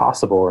this is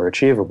possible or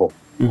achievable.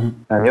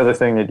 And the other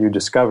thing that you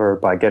discover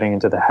by getting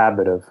into the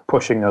habit of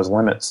pushing those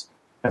limits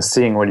and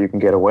seeing what you can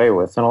get away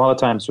with, and a lot of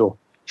times you'll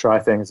try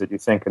things that you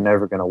think are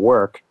never going to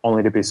work,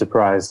 only to be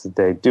surprised that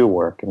they do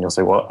work. And you'll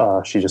say,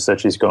 well, she just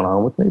said she's going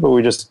home with me, but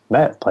we just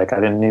met. Like,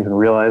 I didn't even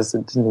realize,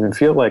 it didn't even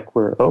feel like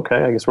we're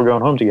okay. I guess we're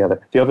going home together.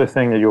 The other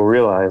thing that you'll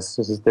realize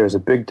is that there's a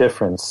big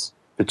difference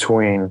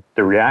between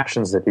the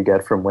reactions that you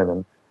get from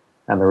women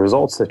and the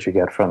results that you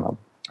get from them.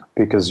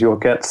 Because you'll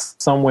get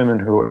some women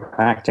who are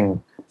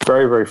acting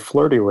very, very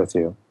flirty with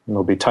you. And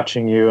they'll be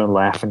touching you and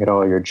laughing at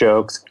all your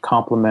jokes,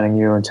 complimenting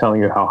you and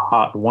telling you how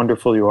hot and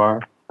wonderful you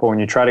are. But when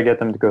you try to get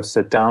them to go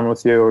sit down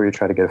with you, or you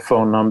try to get a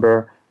phone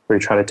number, or you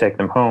try to take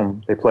them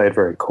home, they play it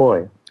very coy.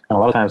 And a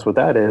lot of times what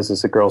that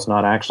is the girl's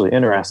not actually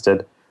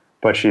interested,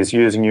 but she's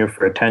using you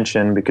for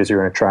attention because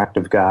you're an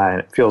attractive guy and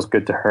it feels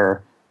good to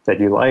her that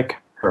you like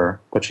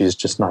her, but she's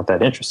just not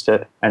that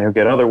interested. And you'll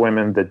get other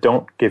women that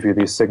don't give you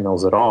these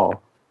signals at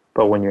all,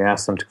 but when you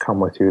ask them to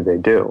come with you, they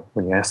do.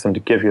 When you ask them to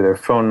give you their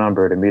phone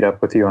number to meet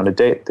up with you on a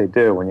date, they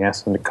do. When you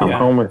ask them to come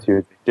home with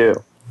you, they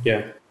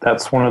do.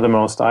 That's one of the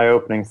most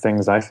eye-opening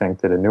things I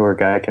think that a newer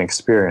guy can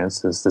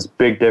experience, is this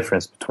big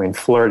difference between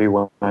flirty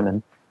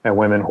women and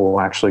women who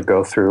will actually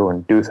go through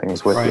and do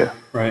things with you.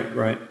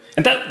 Right.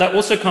 And that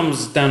also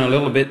comes down a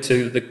little bit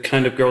to the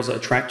kind of girls that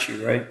attract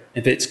you, right?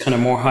 If it's kind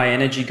of more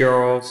high-energy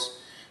girls,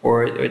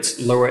 or it's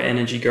lower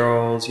energy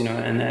girls,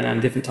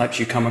 and different types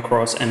you come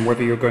across, and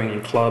whether you're going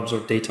in clubs or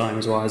daytime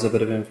as well has a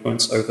bit of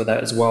influence over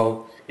that as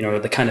well,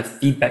 the kind of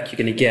feedback you're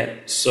going to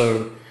get.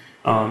 So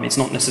it's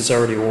not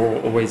necessarily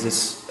always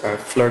this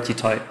flirty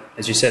type,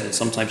 as you said, and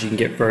sometimes you can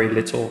get very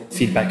little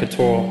feedback at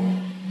all.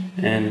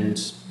 And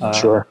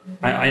Sure.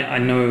 I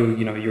know,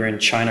 you're in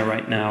China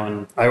right now,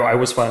 and I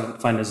always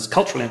find there's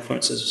cultural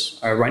influences.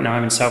 Right now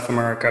I'm in South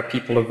America.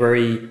 People are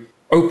very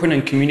open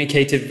and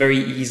communicative very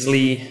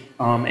easily.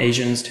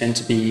 Asians tend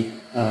to be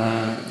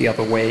the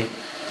other way.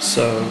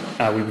 So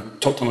we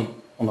talked on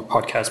the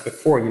podcast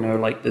before,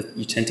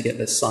 you tend to get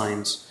less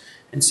signs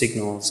and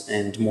signals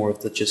and more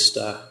of the just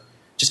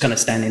kind of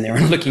standing there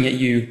and looking at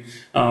you,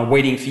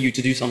 waiting for you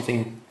to do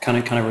something, kind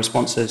of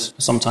responses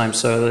sometimes.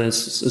 So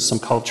there's some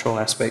cultural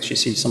aspects you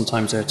see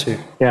sometimes there too.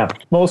 Yeah,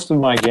 most of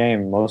my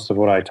game, most of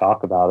what I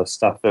talk about is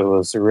stuff that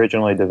was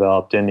originally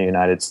developed in the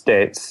United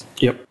States.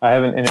 Yep. I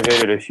haven't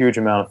innovated a huge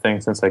amount of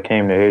things since I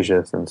came to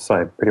Asia, since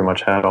I pretty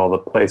much had all the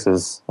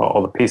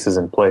pieces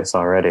in place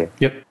already.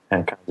 Yep.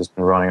 And kind of just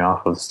been running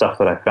off of the stuff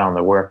that I found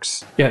that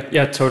works.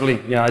 Yeah,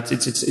 totally. Yeah,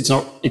 it's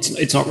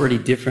not really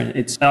different.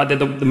 It's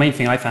the main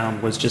thing I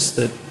found was just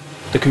that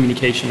the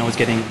communication I was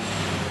getting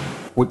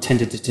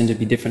tended to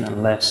be different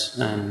and less,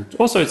 and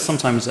also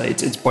sometimes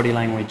it's body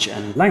language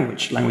and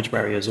language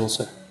barriers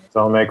also. So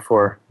I'll make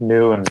for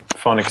new and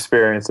fun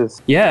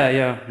experiences.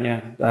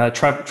 Yeah.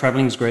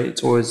 Traveling is great.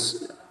 It's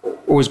always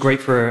always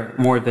great for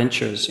more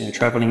adventures.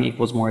 Traveling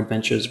equals more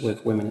adventures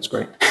with women. It's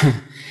great.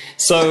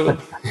 So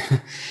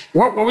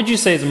what would you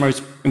say is the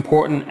most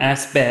important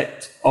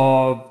aspect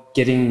of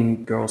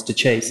getting girls to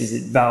chase? Is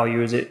it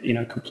value? Is it,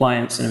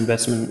 compliance and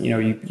investment?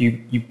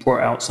 You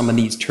brought out some of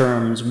these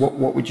terms.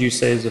 What would you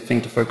say is the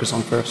thing to focus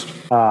on first?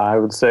 I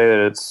would say that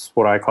it's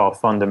what I call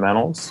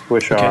fundamentals,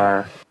 which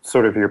are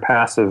sort of your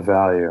passive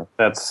value.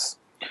 That's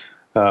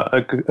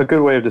a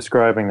good way of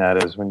describing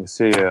that is when you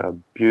see a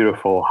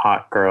beautiful,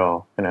 hot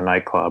girl in a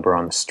nightclub or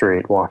on the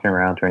street walking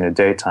around during the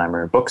daytime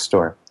or a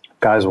bookstore,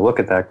 guys will look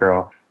at that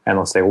girl and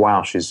they'll say,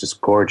 wow, she's just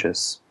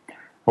gorgeous.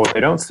 What they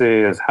don't see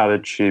is how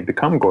did she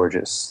become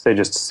gorgeous. They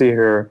just see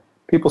her.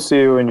 People see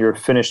you in your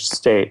finished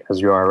state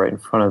as you are right in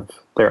front of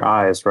their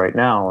eyes right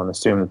now and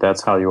assume that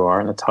that's how you are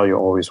and that's how you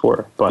always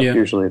were. But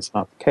usually it's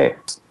not the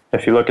case.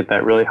 If you look at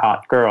that really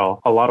hot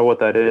girl, a lot of what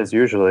that is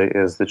usually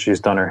is that she's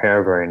done her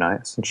hair very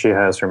nice and she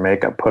has her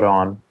makeup put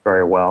on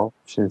very well.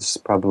 She's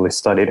probably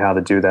studied how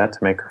to do that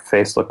to make her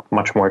face look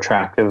much more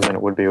attractive than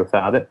it would be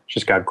without it.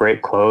 She's got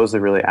great clothes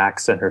that really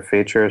accent her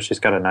features. She's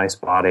got a nice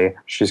body.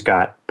 She's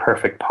got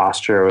perfect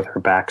posture with her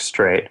back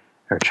straight,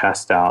 her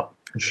chest out.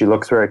 She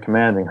looks very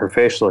commanding. Her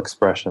facial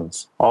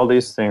expressions. All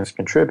these things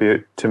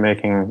contribute to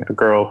making a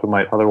girl who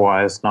might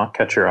otherwise not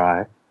catch your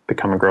eye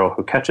become a girl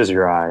who catches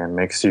your eye and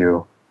makes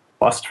you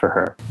lust for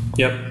her.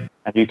 Yep.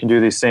 And you can do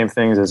these same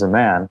things as a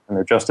man, and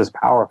they're just as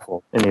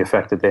powerful in the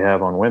effect that they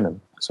have on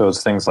women. So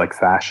it's things like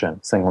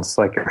fashion, things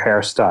like your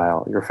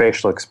hairstyle, your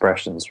facial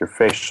expressions, your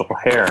facial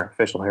hair.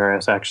 Facial hair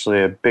is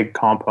actually a big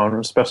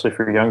component, especially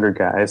for younger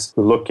guys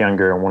who look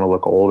younger and want to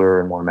look older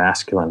and more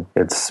masculine.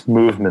 It's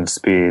movement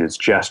speed, it's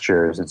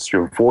gestures, it's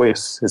your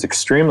voice is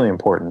extremely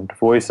important.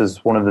 Voice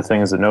is one of the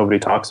things that nobody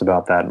talks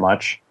about that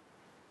much,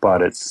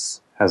 but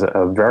has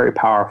a very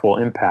powerful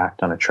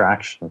impact on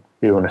attraction.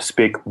 You want to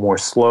speak more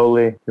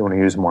slowly, you want to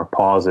use more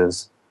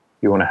pauses,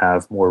 you want to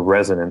have more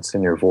resonance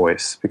in your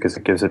voice because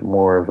it gives it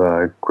more of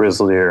a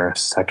grislier,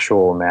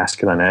 sexual,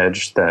 masculine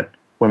edge that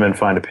women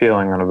find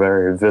appealing on a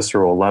very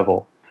visceral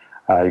level.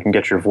 You can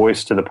get your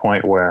voice to the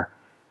point where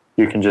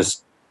you can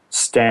just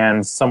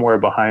stand somewhere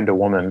behind a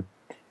woman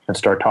and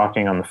start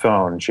talking on the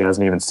phone. She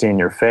hasn't even seen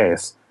your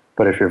face.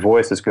 But if your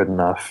voice is good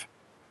enough,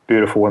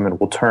 beautiful women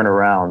will turn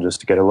around just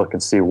to get a look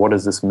and see what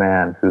is this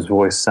man whose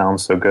voice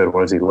sounds so good,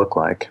 what does he look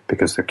like?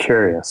 Because they're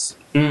curious.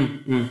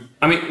 Mm-hmm.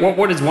 I mean,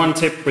 what is one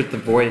tip with the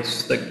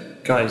voice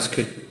that guys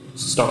could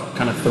start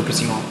kind of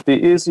focusing on?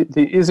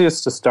 The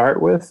easiest to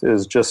start with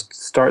is just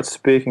start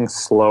speaking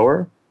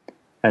slower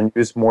and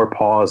use more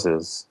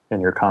pauses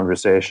in your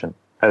conversation.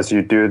 As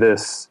you do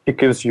this, it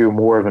gives you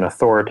more of an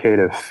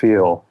authoritative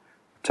feel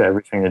to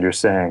everything that you're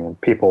saying,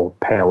 and people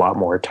pay a lot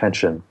more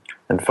attention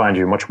and find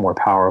you much more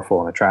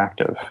powerful and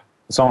attractive.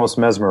 It's almost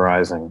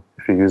mesmerizing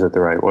if you use it the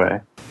right way.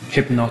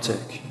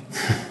 Hypnotic.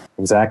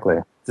 Exactly.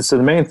 So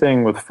the main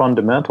thing with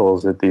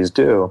fundamentals that these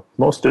do,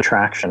 most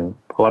attraction,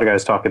 a lot of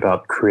guys talk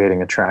about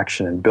creating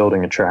attraction and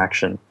building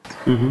attraction.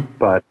 Mm-hmm.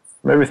 But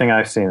from everything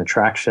I've seen,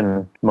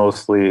 attraction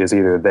mostly is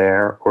either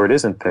there or it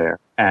isn't there.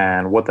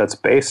 And what that's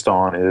based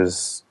on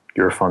is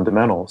your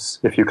fundamentals.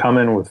 If you come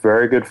in with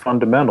very good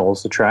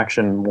fundamentals,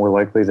 attraction more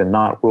likely than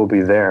not will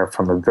be there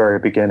from the very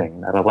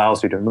beginning. That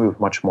allows you to move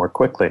much more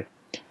quickly.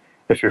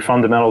 If your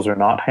fundamentals are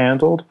not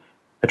handled,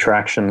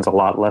 attraction's a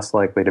lot less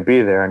likely to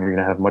be there and you're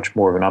going to have much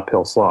more of an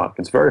uphill slog.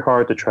 It's very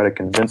hard to try to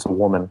convince a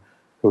woman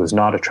who is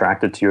not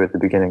attracted to you at the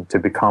beginning to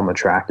become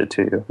attracted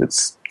to you.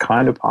 It's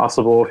kind of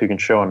possible if you can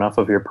show enough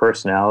of your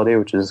personality,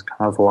 which is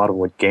kind of a lot of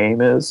what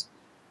game is.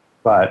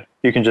 But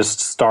you can just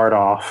start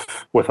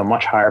off with a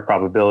much higher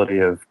probability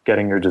of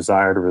getting your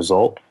desired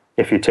result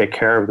if you take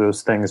care of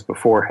those things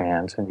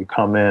beforehand and you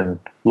come in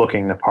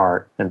looking the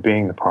part and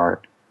being the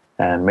part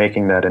and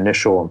making that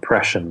initial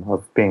impression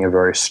of being a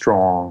very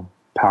strong,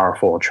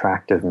 powerful,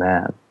 attractive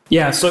man.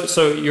 Yeah,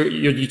 so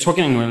you're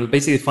talking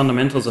basically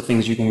fundamentals of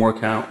things you can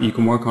work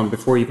on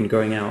before even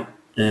going out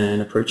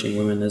and approaching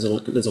women. There's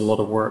a lot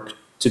of work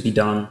to be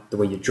done, the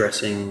way you're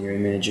dressing, your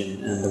image,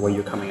 and the way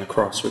you're coming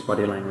across with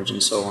body language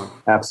and so on.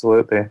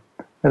 Absolutely.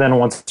 And then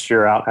once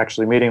you're out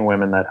actually meeting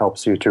women, that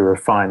helps you to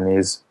refine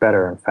these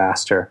better and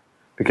faster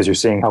because you're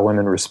seeing how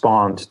women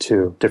respond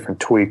to different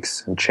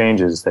tweaks and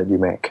changes that you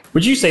make.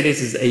 Would you say this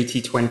is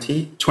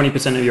 80-20?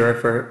 20% of your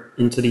effort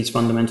into these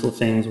fundamental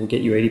things will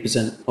get you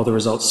 80% of the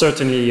results?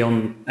 Certainly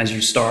as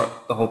you start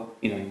the whole,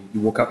 you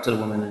walk up to the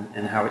woman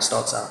and how it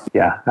starts out.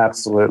 Yeah,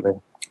 absolutely.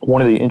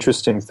 One of the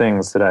interesting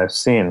things that I've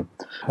seen,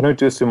 I don't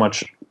do so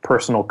much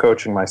personal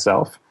coaching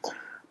myself,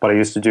 but I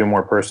used to do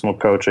more personal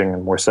coaching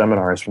and more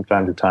seminars from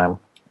time to time.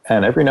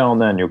 And every now and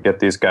then you'll get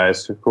these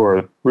guys who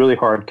are really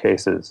hard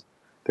cases.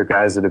 They're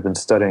guys that have been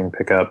studying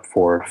pickup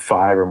for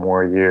 5 or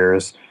more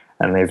years,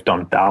 and they've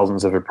done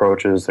thousands of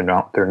approaches.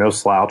 They're no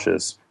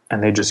slouches,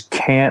 and they just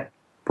can't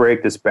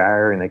break this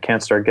barrier, and they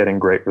can't start getting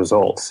great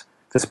results,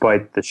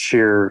 despite the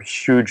sheer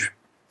huge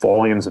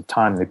volumes of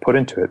time they put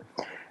into it.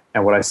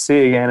 And what I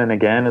see again and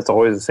again, it's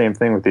always the same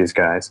thing with these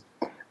guys.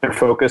 Their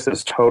focus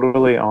is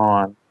totally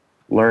on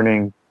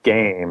learning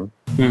game,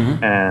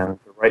 and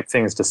the right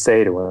things to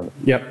say to him.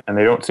 Yep. And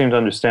they don't seem to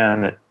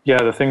understand that,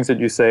 yeah, the things that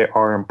you say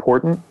are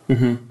important,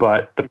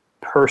 but the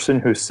person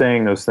who's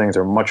saying those things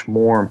are much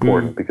more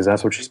important because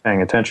that's what she's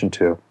paying attention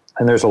to.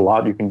 And there's a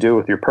lot you can do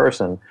with your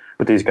person,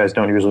 but these guys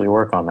don't usually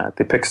work on that.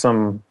 They pick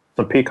some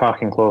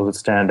peacocking clothes that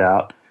stand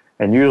out,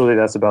 and usually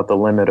that's about the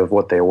limit of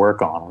what they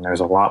work on, and there's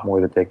a lot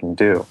more that they can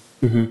do.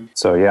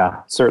 So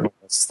yeah, certainly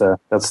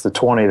that's the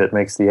 20 that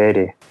makes the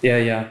 80.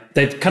 Yeah.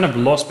 They've kind of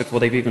lost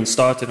before they've even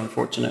started,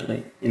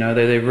 unfortunately. You know,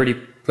 they really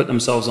put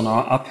themselves on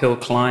an uphill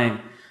climb,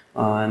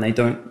 and they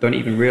don't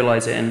even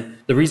realize it. And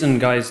the reason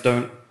guys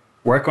don't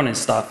work on his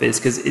stuff is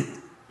because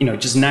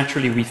just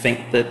naturally we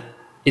think that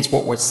it's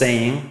what we're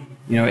saying,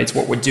 it's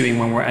what we're doing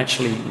when we're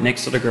actually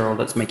next to the girl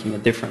that's making a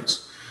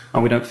difference.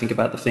 And we don't think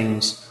about the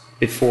things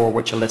before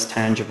which are less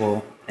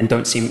tangible and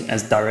don't seem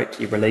as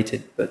directly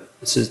related. But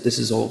this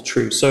is all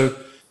true. So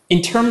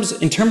in terms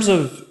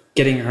of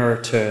getting her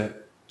to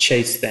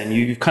chase, then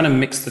you've kind of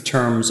mixed the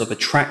terms of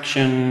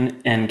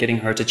attraction and getting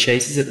her to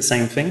chase. Is it the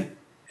same thing?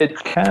 It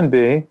can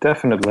be,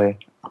 definitely.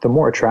 The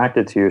more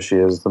attracted to you she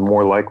is, the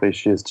more likely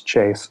she is to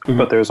chase.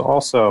 But there's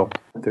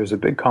a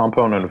big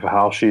component of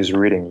how she's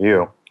reading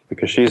you,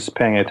 because she's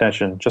paying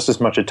attention, just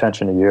as much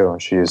attention to you,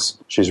 and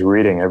she's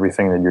reading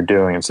everything that you're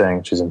doing and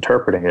saying, she's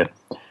interpreting it,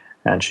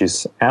 and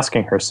she's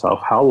asking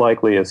herself, how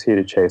likely is he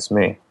to chase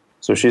me?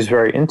 So she's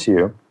very into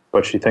you,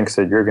 but she thinks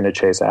that you're going to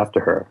chase after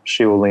her.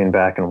 She will lean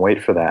back and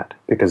wait for that,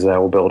 because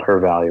that will build her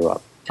value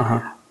up.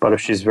 But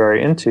if she's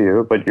very into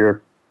you, but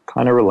you're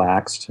kind of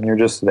relaxed and you're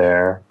just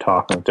there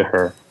talking to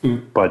her,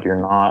 but you're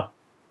not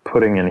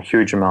putting in a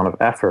huge amount of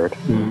effort,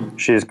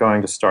 she's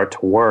going to start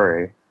to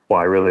worry, well,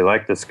 I really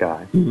like this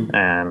guy,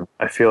 and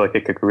I feel like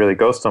it could really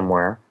go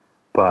somewhere,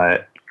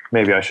 but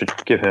maybe I should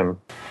give him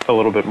a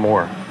little bit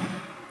more.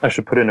 I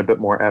should put in a bit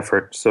more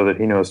effort so that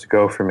he knows to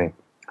go for me.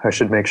 I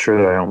should make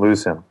sure that I don't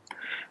lose him.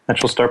 And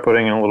she'll start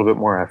putting in a little bit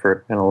more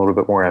effort and a little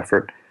bit more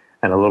effort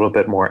and a little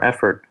bit more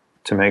effort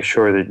to make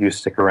sure that you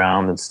stick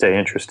around and stay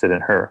interested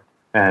in her.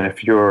 And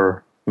if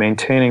you're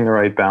maintaining the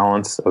right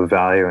balance of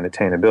value and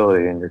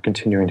attainability, and you're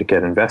continuing to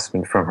get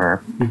investment from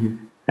her,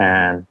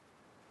 and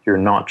you're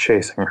not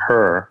chasing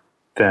her,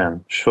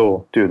 then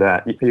she'll do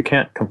that. You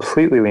can't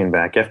completely lean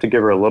back. You have to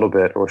give her a little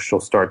bit, or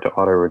she'll start to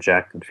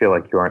auto-reject and feel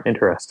like you aren't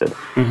interested.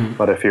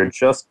 But if you're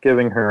just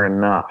giving her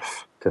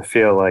enough to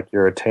feel like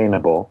you're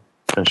attainable,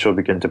 then she'll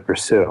begin to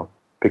pursue,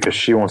 because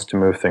she wants to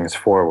move things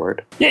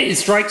forward. Yeah, it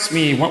strikes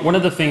me, one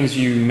of the things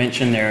you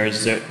mentioned there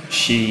is that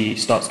she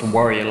starts to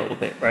worry a little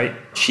bit, right?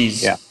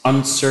 She's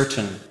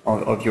uncertain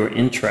of your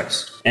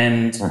interest.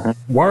 And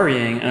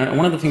worrying, and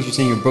one of the things you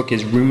say in your book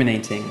is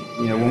ruminating.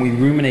 When we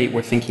ruminate,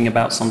 we're thinking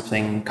about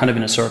something kind of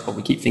in a circle.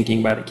 We keep thinking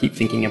about it, keep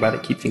thinking about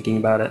it, keep thinking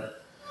about it.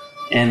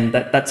 And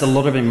that's a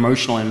lot of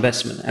emotional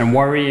investment. And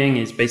worrying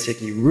is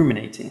basically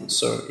ruminating.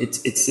 So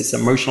it's this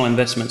emotional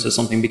investment, so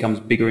something becomes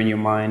bigger in your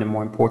mind and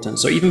more important.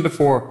 So even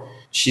before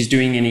she's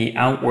doing any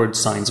outward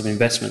signs of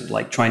investment,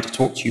 like trying to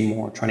talk to you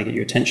more, trying to get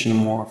your attention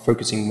more,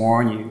 focusing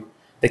more on you,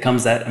 there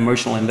comes that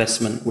emotional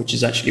investment, which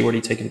is actually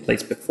already taken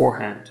place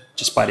beforehand,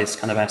 just by this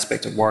kind of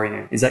aspect of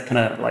worrying. Is that kind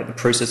of like the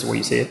process of what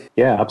you see it?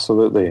 Yeah,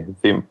 absolutely.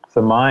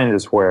 The mind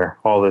is where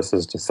all this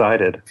is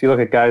decided. If you look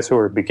at guys who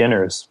are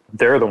beginners,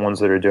 they're the ones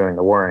that are doing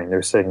the worrying.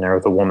 They're sitting there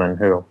with a woman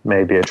who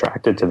may be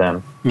attracted to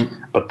them,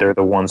 but they're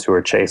the ones who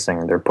are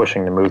chasing. They're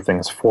pushing to move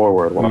things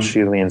forward while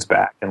she leans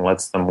back and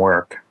lets them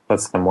work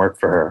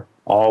for her.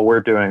 All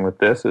we're doing with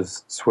this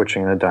is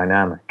switching the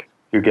dynamic.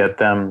 You get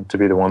them to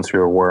be the ones who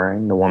are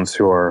worrying, the ones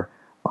who are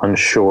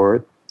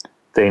unsure.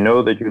 They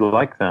know that you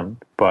like them,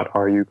 but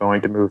are you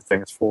going to move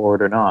things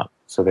forward or not?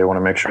 So they want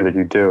to make sure that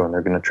you do, and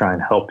they're going to try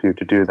and help you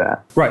to do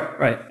that.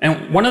 Right.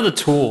 And one of the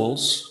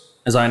tools,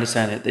 as I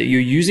understand it, that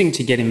you're using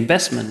to get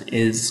investment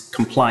is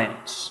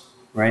compliance,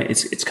 right?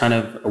 It's kind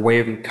of a way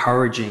of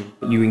encouraging.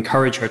 You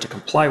encourage her to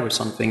comply with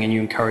something, and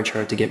you encourage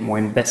her to get more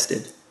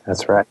invested.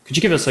 That's right. Could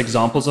you give us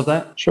examples of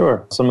that?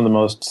 Sure. Some of the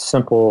most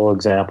simple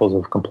examples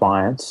of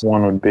compliance.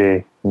 One would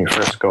be when you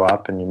first go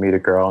up and you meet a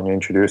girl and you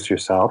introduce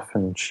yourself,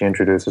 and she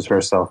introduces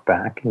herself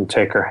back. You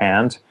take her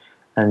hand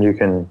and you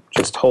can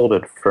just hold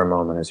it for a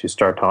moment as you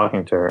start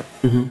talking to her.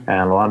 And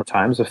a lot of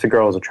times, if the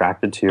girl is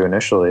attracted to you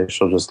initially,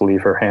 she'll just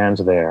leave her hand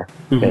there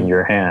in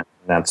your hand.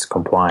 And that's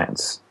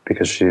compliance,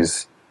 because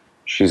she's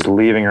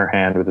leaving her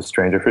hand with a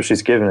stranger. First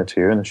she's giving it to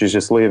you, and then she's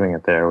just leaving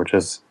it there, which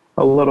is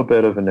a little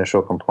bit of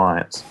initial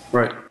compliance.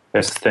 Right.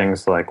 There's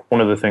things like,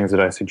 one of the things that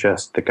I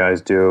suggest that guys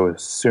do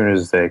as soon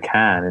as they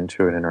can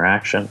into an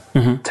interaction,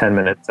 10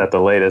 minutes at the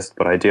latest,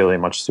 but ideally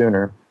much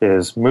sooner,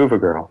 is move a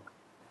girl.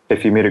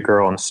 If you meet a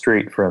girl on the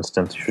street, for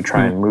instance, you should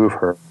try and move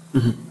her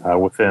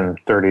within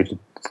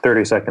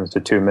 30 seconds to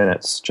 2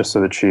 minutes, just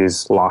so that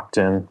she's locked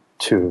in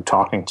to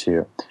talking to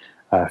you.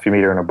 If you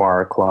meet her in a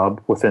bar or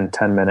club, within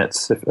 10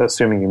 minutes,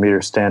 assuming you meet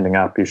her standing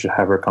up, you should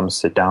have her come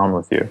sit down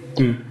with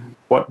you.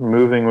 What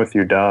moving with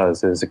you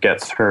does is it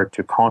gets her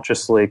to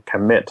consciously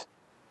commit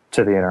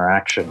to the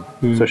interaction.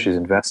 So she's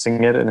investing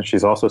in it, and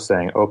she's also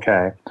saying,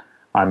 okay,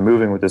 I'm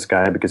moving with this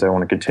guy because I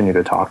want to continue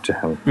to talk to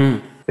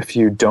him. If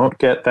you don't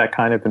get that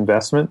kind of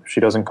investment, if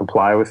she doesn't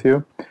comply with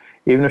you,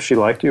 even if she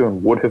liked you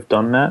and would have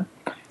done that,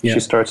 Yeah. she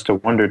starts to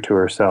wonder to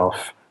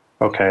herself,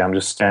 okay, I'm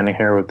just standing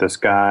here with this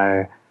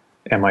guy.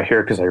 Am I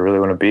here because I really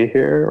want to be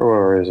here?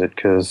 Or is it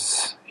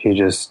because he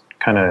just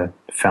kind of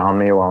found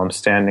me while I'm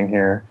standing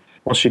here?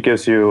 Once she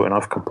gives you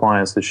enough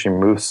compliance that she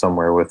moves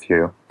somewhere with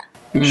you,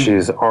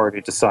 she's already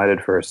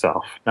decided for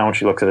herself. Now when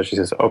she looks at it, she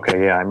says,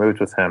 okay, yeah, I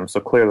moved with him, so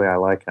clearly I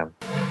like him.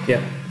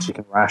 Yeah. She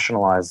can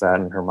rationalize that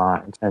in her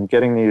mind. And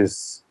getting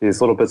these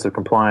little bits of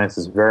compliance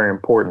is very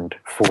important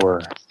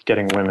for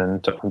getting women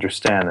to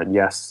understand that,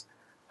 yes,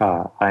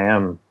 I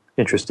am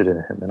interested in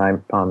him, and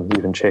I'm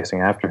even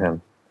chasing after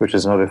him, which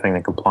is another thing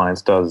that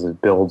compliance does.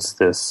 It builds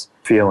this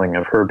feeling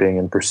of her being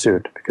in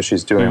pursuit because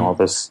she's doing all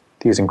these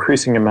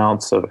increasing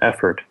amounts of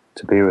effort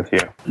to be with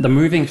you. The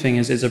moving thing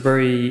is a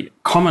very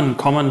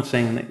common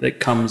thing that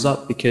comes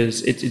up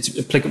because it's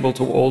applicable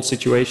to all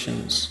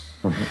situations.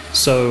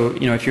 So,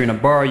 if you're in a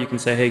bar, you can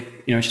say,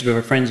 hey, she's with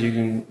her friends, you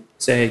can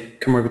say, hey,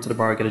 come over to the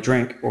bar, get a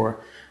drink, or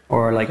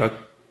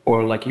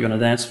like you're on a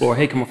dance floor,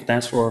 hey, come off the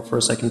dance floor for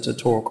a second to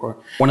talk. Or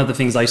one of the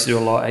things I used to do a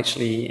lot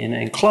actually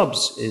in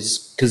clubs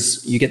is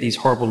because you get these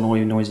horrible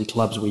noisy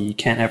clubs where you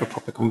can't have a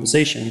proper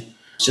conversation.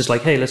 It's just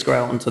like, hey, let's go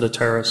out onto the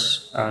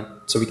terrace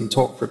so we can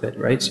talk for a bit,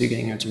 right? So you're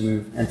getting her to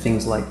move and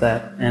things like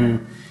that.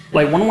 And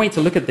like one way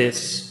to look at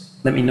this,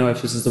 let me know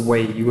if this is the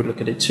way you would look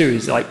at it too,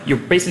 is like you're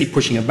basically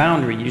pushing a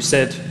boundary. You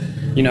said,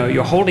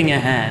 you're holding a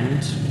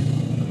hand,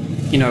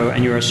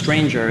 and you're a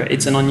stranger.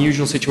 It's an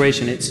unusual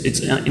situation.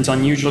 It's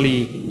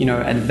unusually,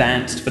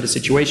 advanced for the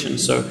situation.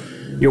 So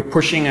you're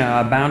pushing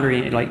a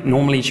boundary. Like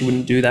normally she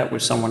wouldn't do that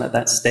with someone at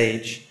that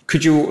stage.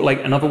 Could you,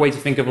 like, another way to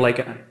think of,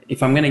 like,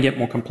 if I'm going to get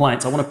more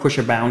compliance, I want to push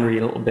a boundary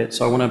a little bit.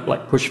 So I want to,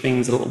 like, push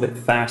things a little bit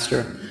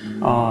faster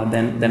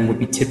than would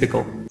be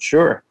typical.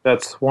 Sure.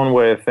 That's one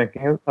way of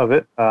thinking of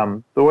it.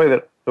 The way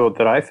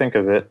that I think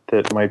of it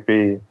that might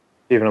be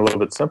even a little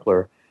bit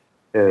simpler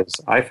is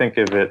I think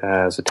of it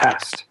as a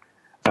test.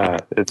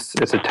 It's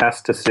a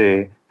test to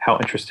see how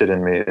interested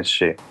in me is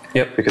she.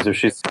 Yep. Because if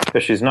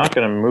she's not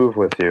going to move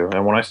with you,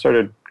 and when I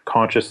started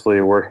consciously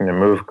working to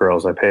move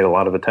girls, I paid a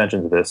lot of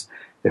attention to this.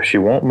 If she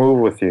won't move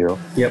with you,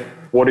 Yep.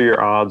 what are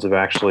your odds of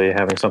actually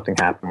having something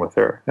happen with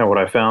her? And what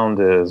I found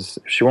is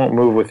if she won't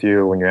move with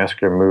you when you ask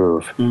her to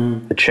move,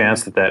 the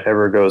chance that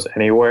ever goes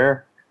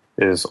anywhere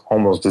is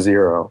almost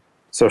zero.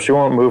 So if she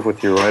won't move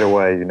with you right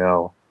away, you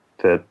know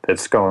that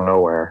it's going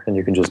nowhere, and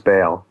you can just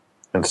bail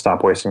and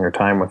stop wasting your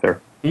time with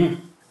her.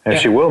 And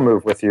if she will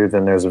move with you,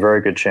 then there's a very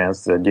good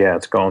chance that, yeah,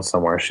 it's going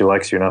somewhere. She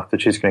likes you enough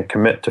that she's going to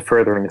commit to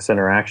furthering this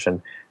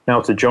interaction. Now,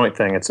 it's a joint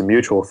thing. It's a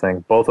mutual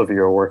thing. Both of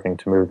you are working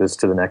to move this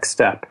to the next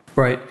step.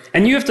 Right.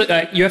 And you have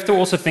to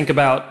also think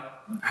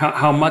about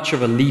how much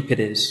of a leap it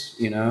is,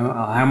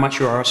 how much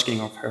you're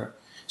asking of her.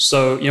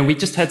 So, we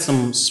just had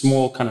some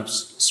small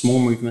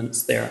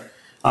movements there.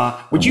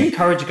 Would you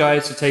encourage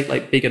guys to take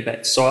like bigger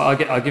bets? So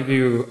I'll give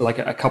you like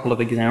a couple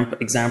of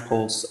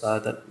examples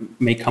that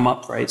may come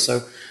up, right?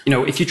 So,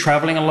 if you're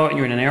traveling a lot and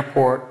you're in an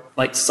airport,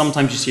 like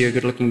sometimes you see a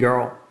good-looking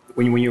girl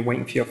when you're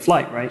waiting for your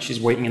flight, right? She's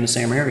waiting in the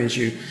same area as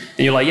you. And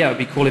you're like, yeah, it'd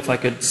be cool if I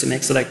could sit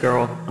next to that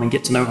girl and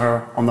get to know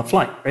her on the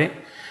flight, right?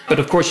 But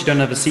of course, you don't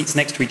have the seats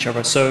next to each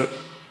other. So,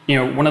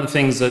 one of the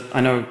things that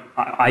I know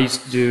I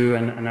used to do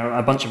and I know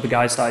a bunch of the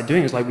guys started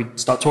doing is like we'd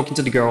start talking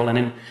to the girl, and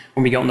then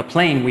when we get on the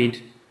plane,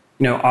 we'd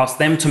ask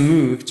them to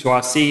move to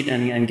our seat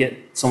and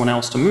get someone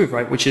else to move,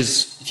 right? Which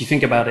is, if you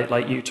think about it,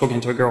 like you're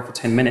talking to a girl for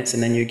 10 minutes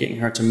and then you're getting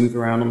her to move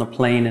around on the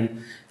plane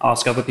and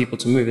ask other people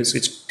to move.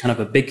 It's kind of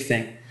a big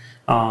thing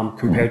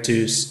compared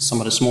to some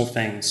of the small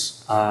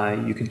things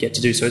you could get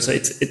to do. So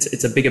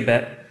it's a bigger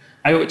bet,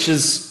 which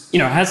is,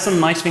 has some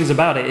nice things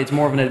about it. It's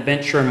more of an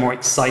adventure and more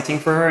exciting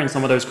for her in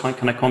some of those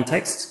kind of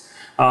contexts.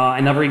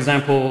 Another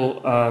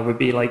example would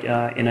be like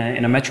in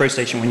a metro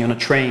station when you're on a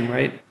train,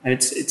 right? And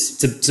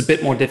it's a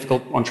bit more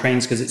difficult on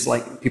trains because it's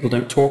like people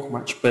don't talk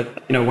much.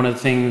 But one of the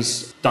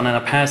things done in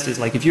the past is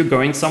like if you're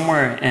going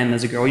somewhere and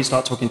there's a girl, you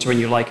start talking to her and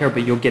you like her,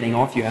 but you're getting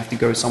off, you have to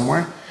go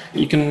somewhere.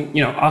 You can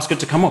ask her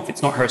to come off.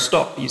 It's not her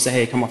stop. You say,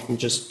 hey, come off and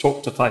just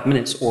talk to 5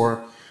 minutes.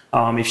 Or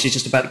if she's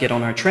just about to get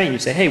on her train, you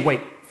say, hey,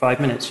 wait 5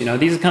 minutes.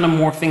 These are kind of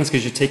more things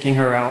because you're taking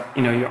her out.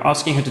 You're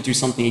asking her to do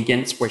something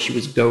against where she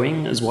was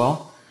going as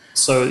well.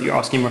 So you're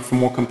asking her for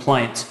more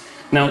compliance.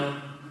 Now,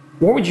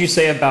 what would you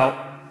say about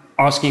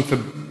asking for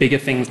bigger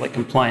things like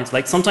compliance?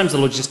 Like sometimes the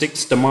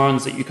logistics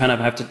demands that you kind of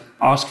have to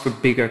ask for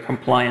bigger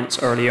compliance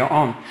earlier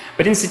on.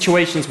 But in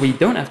situations where you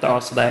don't have to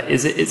ask for that,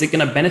 is it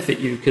going to benefit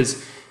you?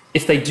 Because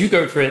if they do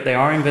go for it, they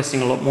are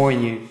investing a lot more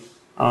in you,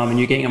 and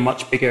you're getting a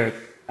much bigger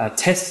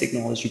test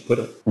signal, as you put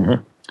it.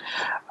 Mm-hmm.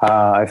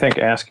 I think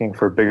asking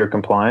for bigger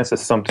compliance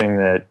is something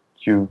that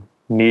you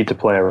need to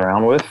play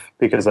around with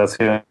because that's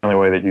the only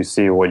way that you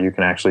see what you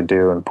can actually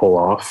do and pull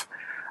off.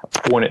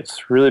 When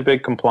it's really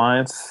big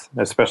compliance,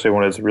 especially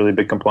when it's really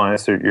big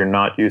compliance that you're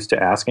not used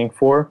to asking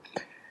for,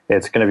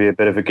 it's going to be a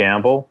bit of a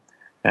gamble.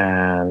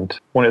 And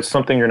when it's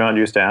something you're not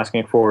used to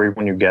asking for,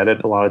 when you get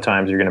it, a lot of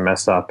times you're going to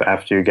mess up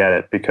after you get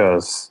it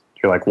because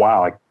you're like,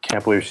 wow, I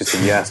can't believe she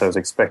said yes. I was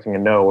expecting a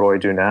no. What do I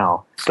do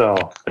now? So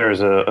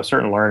there's a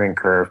certain learning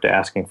curve to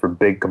asking for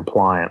big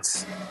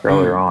compliance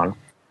earlier on.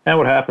 And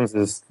what happens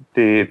is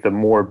the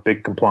more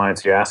big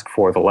compliance you ask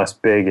for, the less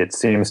big it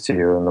seems to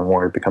you, and the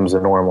more it becomes a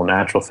normal,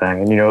 natural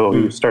thing. And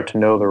you start to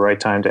know the right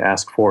time to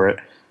ask for it,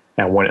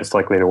 and when it's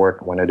likely to work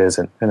and when it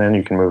isn't. And then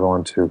you can move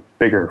on to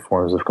bigger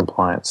forms of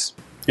compliance.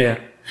 Yeah.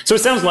 So it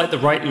sounds like the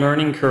right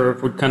learning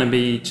curve would kind of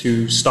be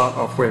to start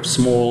off with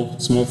small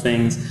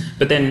things,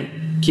 but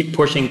then keep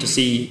pushing to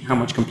see how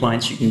much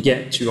compliance you can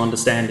get to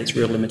understand its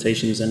real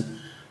limitations and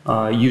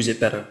use it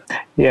better.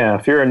 Yeah,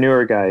 if you're a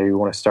newer guy, you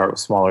want to start with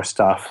smaller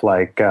stuff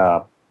like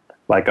oh,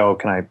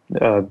 can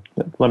I,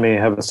 let me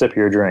have a sip of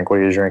your drink. What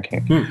are you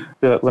drinking?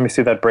 Let me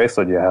see that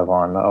bracelet you have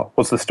on.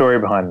 What's the story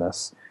behind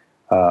this?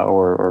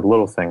 Or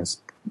little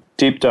things.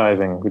 Deep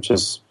diving, which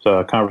is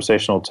a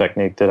conversational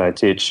technique that I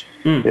teach,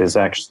 is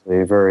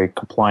actually very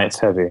compliance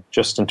heavy,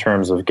 just in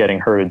terms of getting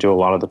her to do a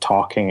lot of the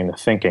talking and the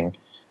thinking.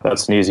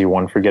 That's an easy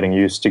one for getting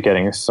used to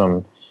getting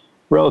some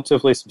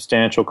relatively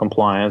substantial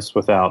compliance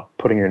without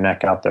putting your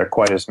neck out there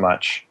quite as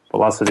much. But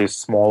lots of these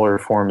smaller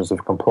forms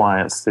of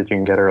compliance that you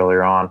can get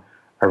earlier on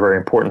are very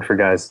important for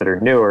guys that are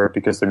newer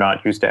because they're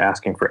not used to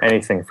asking for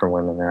anything from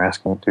women.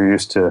 They're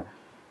used to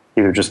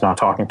either just not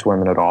talking to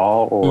women at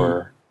all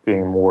or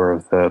being more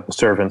of the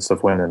servants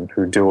of women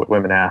who do what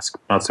women ask,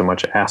 not so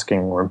much asking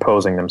or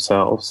imposing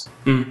themselves.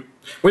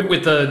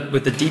 With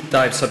the deep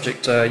dive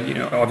subject,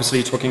 obviously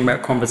you're talking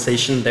about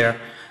conversation there.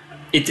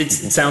 It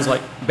sounds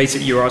like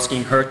basically you're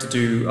asking her to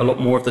do a lot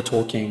more of the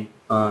talking.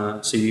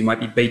 So you might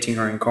be baiting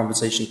her in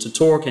conversation to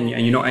talk, and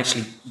you're not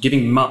actually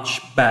giving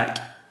much back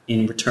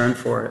in return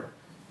for it.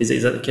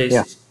 Is that the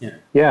case?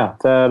 Yeah.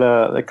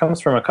 That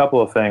comes from a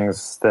couple of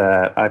things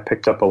that I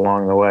picked up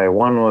along the way.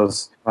 One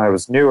was when I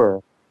was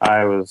newer,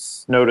 I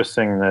was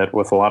noticing that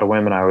with a lot of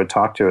women I would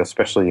talk to,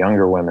 especially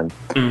younger women,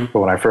 but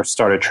when I first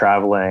started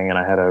traveling and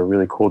I had a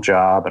really cool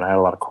job and I had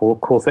a lot of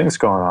cool things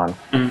going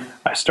on,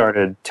 I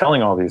started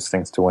telling all these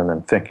things to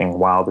women, thinking,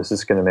 wow, this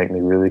is going to make me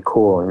really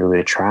cool and really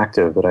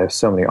attractive, that I have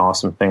so many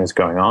awesome things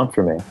going on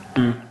for me.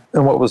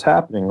 And what was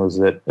happening was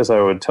that as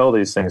I would tell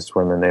these things to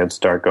women, they would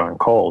start going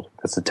cold.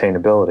 That's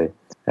attainability.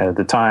 And at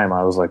the time,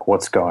 I was like,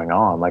 what's going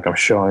on? Like, I'm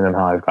showing them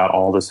how I've got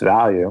all this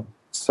value.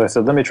 So I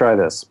said, let me try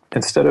this.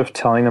 Instead of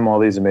telling them all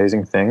these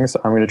amazing things,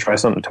 I'm going to try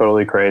something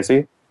totally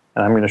crazy.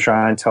 And I'm going to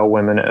try and tell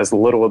women as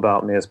little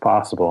about me as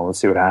possible and let's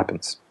see what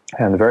happens.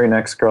 And the very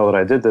next girl that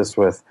I did this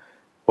with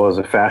was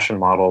a fashion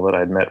model that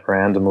I'd met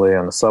randomly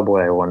on the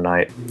subway one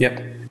night. Yep.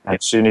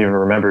 And she didn't even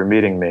remember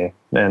meeting me.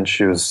 And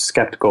she was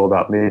skeptical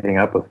about meeting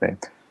up with me.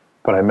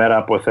 But I met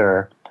up with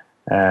her,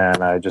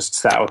 and I just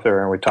sat with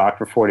her, and we talked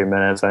for 40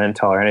 minutes. I didn't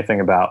tell her anything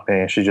about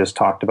me. She just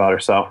talked about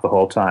herself the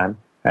whole time.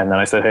 And then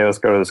I said, hey, let's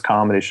go to this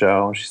comedy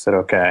show. And she said,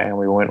 okay. And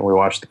we went and we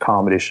watched the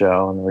comedy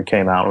show, and we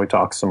came out and we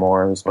talked some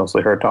more. It was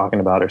mostly her talking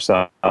about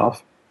herself. And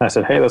I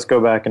said, hey, let's go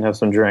back and have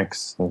some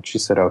drinks. And she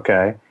said,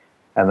 okay.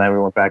 And then we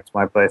went back to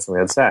my place and we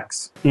had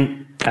sex.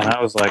 And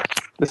I was like,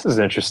 this is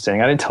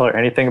interesting. I didn't tell her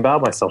anything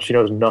about myself. She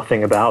knows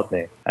nothing about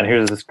me. And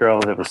here's this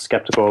girl that was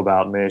skeptical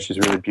about me. She's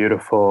really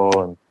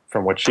beautiful, and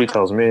from what she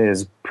tells me,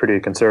 is pretty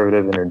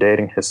conservative in her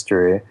dating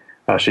history.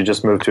 She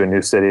just moved to a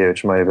new city,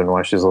 which might have been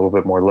why she's a little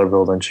bit more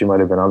liberal than she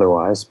might have been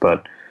otherwise.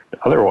 But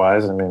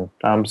otherwise, I mean,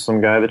 I'm some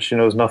guy that she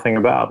knows nothing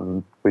about,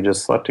 and we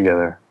just slept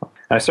together. And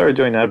I started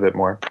doing that a bit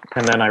more.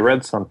 And then I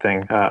read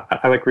something.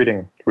 I like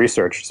reading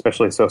research,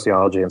 especially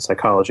sociology and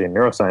psychology and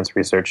neuroscience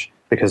research,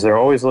 because there are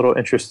always little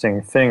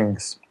interesting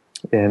things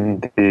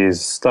in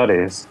these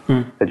studies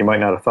that you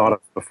might not have thought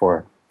of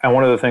before. And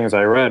one of the things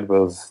I read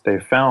was they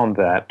found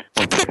that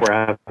when people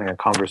are having a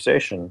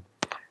conversation,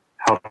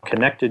 how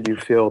connected you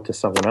feel to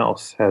someone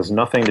else has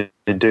nothing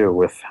to do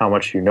with how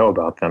much you know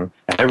about them,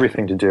 and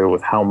everything to do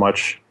with how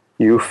much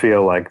you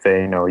feel like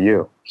they know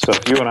you. So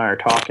if you and I are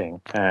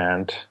talking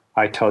and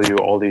I tell you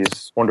all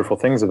these wonderful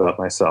things about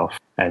myself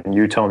and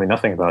you tell me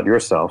nothing about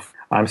yourself,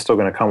 I'm still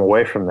going to come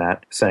away from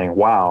that saying,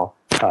 wow,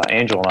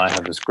 Angel and I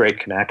have this great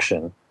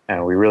connection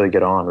and we really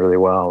get on really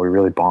well. We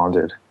really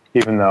bonded,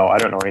 even though I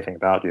don't know anything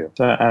about you.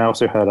 So I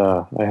also had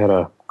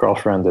a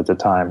girlfriend at the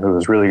time who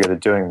was really good at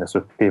doing this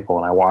with people,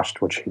 and I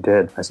watched what she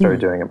did. I started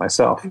doing it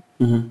myself.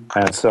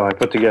 And so I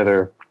put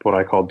together what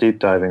I call deep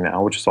diving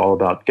now, which is all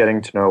about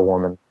getting to know a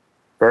woman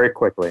very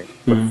quickly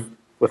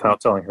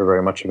without telling her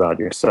very much about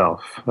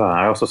yourself.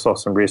 I also saw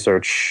some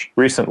research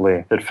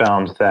recently that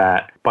found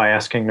that by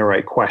asking the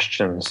right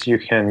questions, you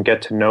can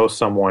get to know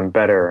someone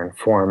better and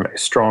form a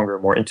stronger,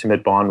 more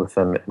intimate bond with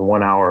them in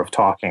 1 hour of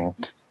talking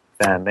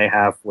than they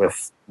have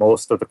with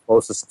most of the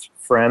closest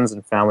friends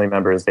and family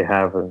members they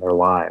have in their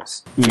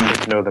lives. You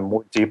get to know them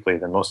more deeply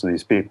than most of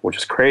these people, which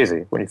is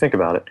crazy when you think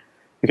about it.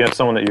 You can have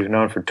someone that you've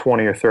known for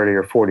 20 or 30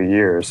 or 40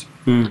 years,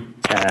 and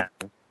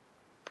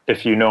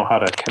if you know how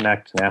to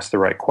connect and ask the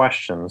right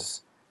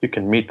questions, you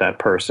can meet that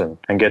person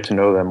and get to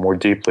know them more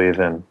deeply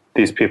than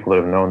these people that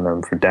have known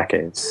them for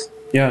decades.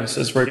 Yeah, it's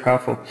very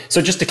powerful.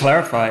 So just to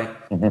clarify,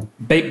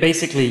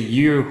 basically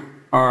you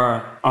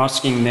are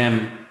asking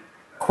them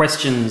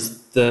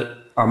questions that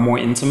are more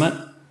intimate.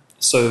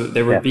 So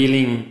they're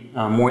revealing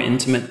more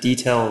intimate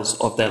details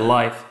of their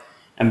life.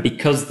 And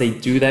because they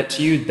do that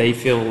to you, they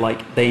feel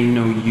like they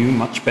know you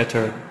much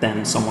better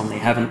than someone they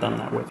haven't done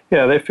that with.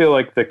 Yeah, they feel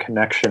like the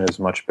connection is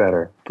much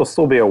better. They'll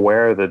still be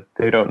aware that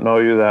they don't know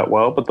you that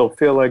well, but they'll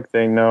feel like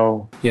they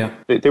know. Yeah.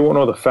 They won't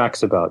know the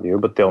facts about you,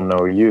 but they'll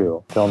know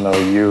you. They'll know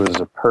you as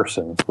a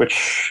person,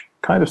 which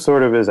kind of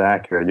sort of is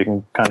accurate. You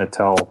can kind of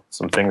tell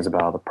some things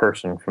about a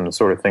person from the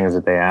sort of things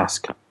that they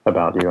ask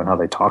about you and how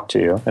they talk to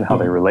you and how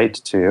they relate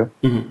to you.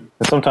 And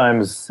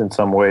sometimes, in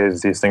some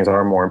ways, these things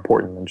are more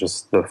important than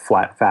just the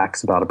flat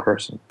facts about a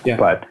person. Yeah.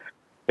 But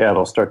yeah,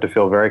 they'll start to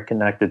feel very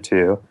connected to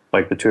you,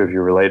 like the two of you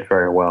relate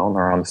very well and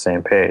are on the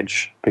same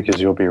page, because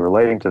you'll be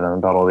relating to them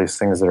about all these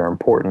things that are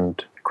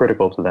important,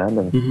 critical to them,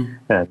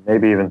 and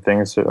maybe even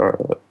things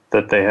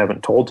that they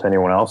haven't told to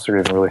anyone else or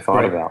even really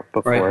thought about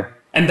before. Right.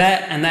 And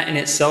that in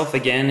itself,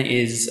 again,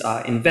 is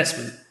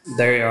investment.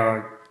 They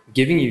are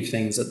giving you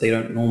things that they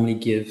don't normally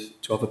give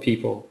to other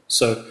people.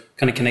 So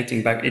kind of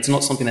connecting back, it's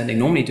not something that they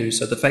normally do.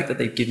 So the fact that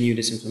they've given you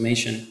this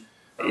information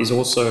is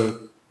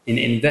also an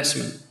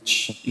investment.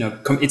 Which,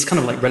 it's kind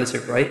of like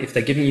relative, right? If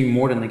they're giving you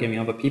more than they're giving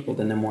other people,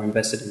 then they're more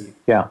invested in you.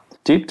 Yeah.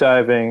 Deep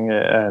diving,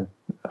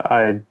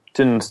 I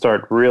didn't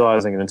start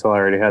realizing it until I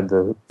already had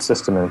the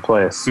system in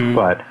place,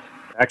 but it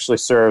actually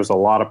serves a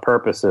lot of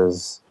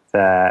purposes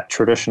that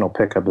traditional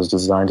pickup is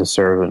designed to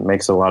serve. It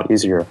makes it a lot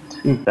easier.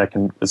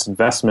 This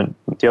investment,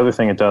 the other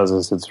thing it does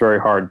is it's very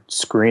hard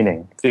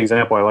screening. The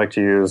example I like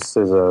to use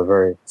is a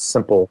very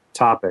simple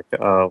topic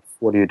of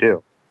what do you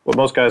do? What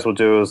most guys will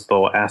do is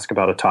they'll ask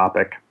about a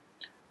topic,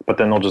 but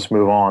then they'll just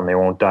move on. They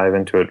won't dive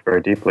into it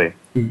very deeply.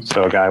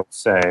 So a guy will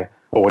say,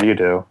 well, what do you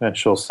do? And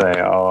she'll say,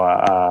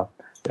 I'm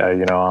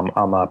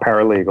a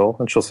paralegal.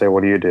 And she'll say,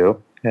 what do you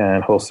do?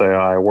 And he'll say,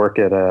 I work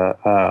at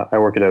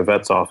a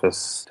vet's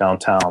office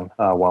downtown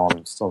while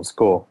I'm still in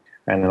school.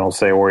 And then he'll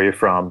say, where are you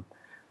from?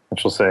 And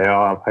she'll say,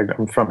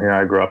 I'm from here.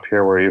 I grew up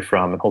here. Where are you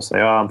from? And he'll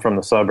say, I'm from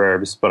the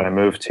suburbs, but I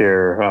moved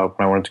here when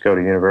I wanted to go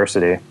to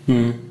university.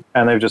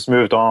 And they've just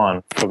moved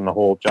on from the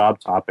whole job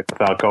topic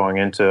without going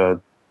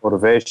into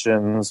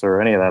motivations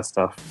or any of that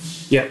stuff.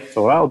 Yeah.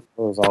 So what I'll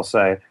do is I'll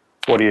say,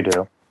 what do you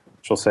do?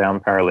 She'll say, I'm a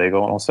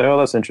paralegal. And I'll say, oh,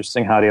 that's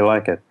interesting. How do you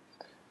like it?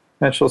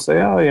 And she'll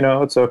say, oh,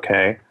 it's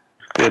okay.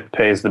 It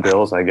pays the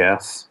bills, I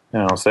guess.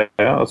 And I'll say,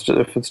 oh,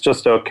 if it's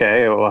just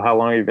okay, well, how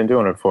long have you been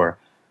doing it for?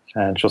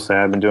 And she'll say,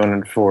 I've been doing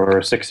it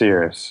for 6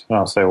 years. And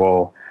I'll say,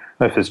 well,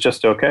 if it's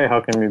just okay,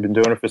 how come you've been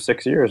doing it for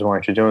 6 years? Why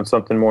aren't you doing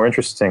something more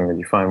interesting that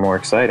you find more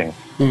exciting?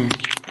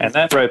 And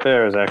that right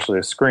there is actually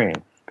a screen,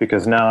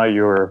 because now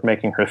you're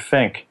making her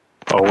think,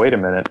 oh, wait a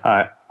minute,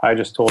 I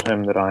just told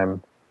him that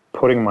I'm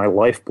putting my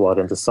lifeblood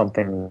into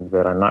something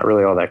that I'm not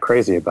really all that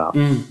crazy about.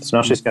 So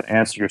now she's got to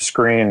answer your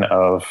screen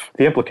of,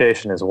 the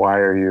implication is, why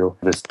are you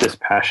this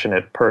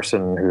dispassionate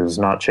person who's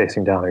not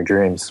chasing down her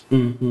dreams?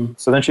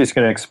 So then she's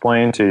going to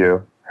explain to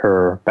you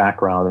her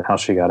background and how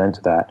she got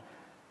into that.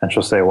 And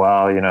she'll say,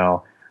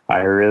 well, I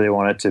really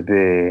wanted to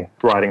be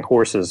riding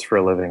horses for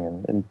a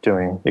living and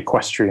doing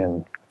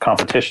equestrian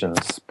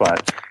competitions,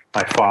 but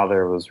my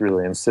father was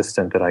really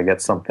insistent that I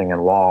get something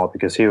in law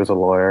because he was a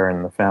lawyer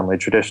and the family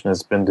tradition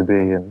has been to be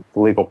in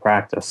legal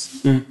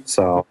practice.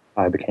 So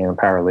I became a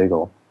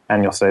paralegal.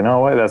 And you'll say,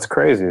 no way, that's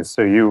crazy.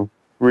 So you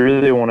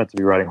really wanted to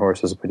be riding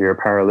horses, but you're a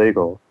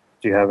paralegal.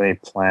 Do you have any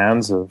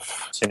plans of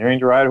continuing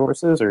to ride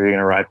horses? Or are you going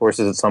to ride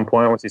horses at some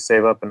point once you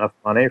save up enough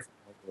money for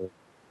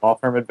law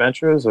firm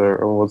adventures,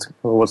 or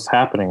what's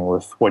happening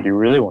with what you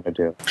really want to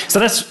do? So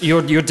that's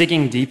you're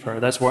digging deeper.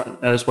 That's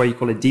why you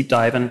call it deep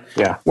dive. And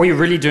what you're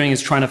really doing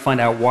is trying to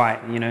find out why.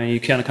 You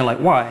kind of like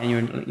why,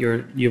 and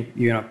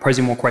you're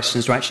posing more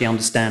questions to actually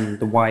understand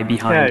the why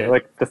behind it.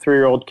 Like the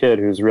 3-year-old kid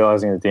who's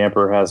realizing that the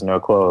emperor has no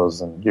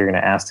clothes, and you're going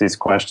to ask these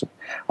questions.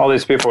 All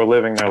these people are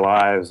living their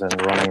lives and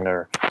running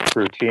their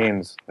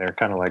routines. They're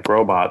kind of like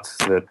robots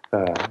that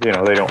they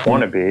don't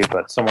want to be,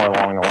 but somewhere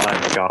along the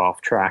line they got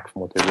off track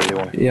from what they really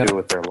wanted to do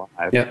with their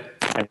life.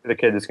 And the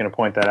kid is going to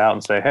point that out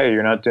and say, hey,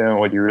 you're not doing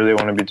what you really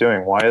want to be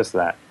doing. Why is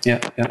that?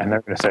 And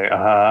they're going to say,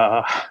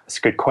 that's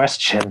a good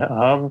question.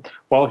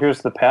 Well,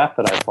 here's the path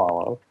that I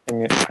follow.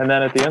 And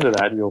then at the end of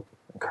that, you'll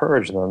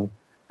encourage them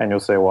and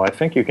you'll say, well, I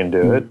think you can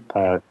do it.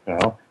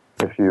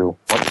 If you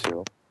want to,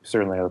 you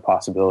certainly have the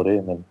possibility.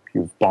 And then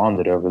you've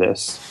bonded over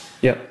this.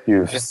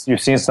 You've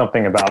seen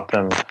something about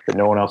them that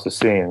no one else has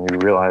seen, and you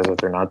realize that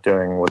they're not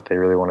doing what they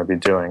really want to be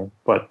doing,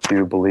 but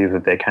you believe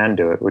that they can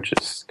do it, which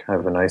is kind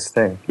of a nice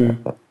thing.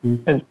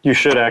 And you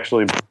should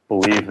actually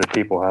believe that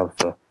people have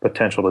the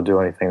potential to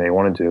do anything they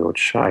want to do,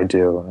 which I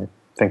do. I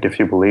think if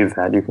you believe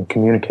that, you can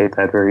communicate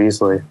that very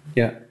easily.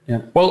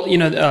 Well,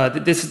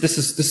 this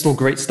is all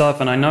great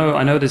stuff, and I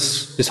know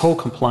this whole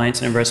compliance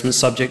and investment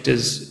subject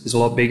is a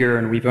lot bigger,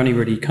 and we've only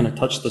really kind of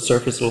touched the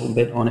surface a little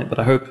bit on it. But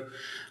I hope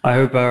I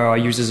hope our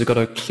users have got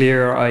a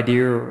clear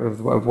idea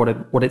of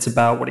what it's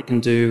about, what it can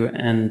do,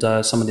 and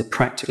some of the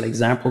practical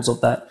examples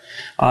of that.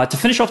 To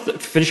finish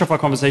off our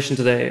conversation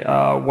today,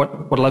 what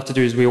I'd love to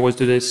do is we always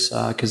do this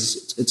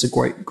because it's a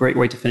great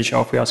way to finish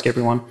off. We ask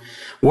everyone,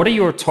 what are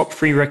your top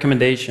 3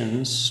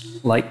 recommendations,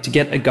 like to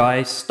get a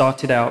guy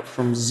started out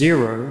from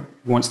zero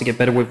who wants to get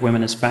better with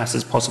women as fast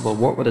as possible?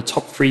 What were the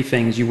top 3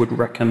 things you would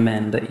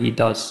recommend that he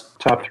does?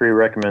 Top 3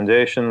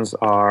 recommendations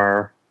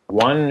are: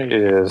 one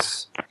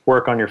is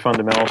work on your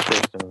fundamentals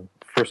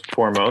first and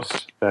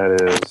foremost. That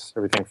is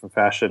everything from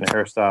fashion,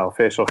 hairstyle,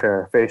 facial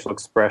hair, facial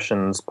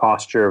expressions,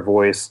 posture,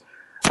 voice.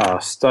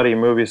 Study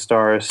movie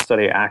stars,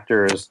 study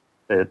actors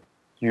that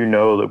you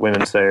know that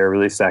women say are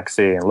really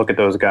sexy, and look at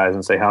those guys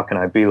and say, how can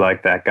I be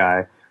like that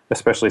guy?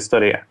 Especially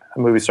study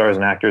movie stars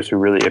and actors who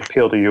really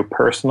appeal to you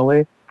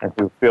personally and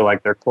who feel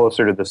like they're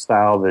closer to the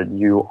style that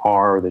you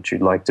are or that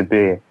you'd like to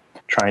be.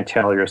 Try and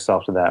tailor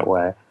yourself to that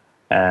way.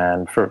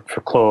 And for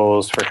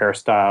clothes, for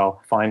hairstyle,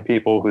 find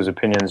people whose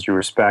opinions you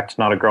respect.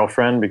 Not a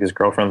girlfriend, because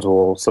girlfriends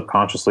will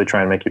subconsciously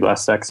try and make you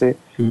less sexy.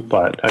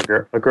 But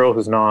a girl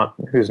who's not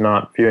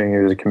viewing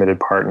you as a committed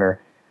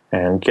partner,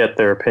 and get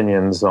their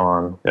opinions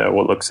on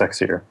what looks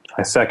sexier.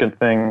 My second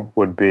thing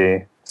would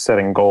be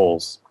setting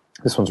goals.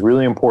 This one's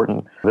really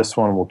important. This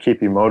one will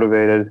keep you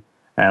motivated,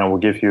 and it will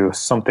give you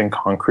something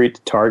concrete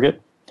to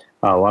target.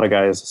 A lot of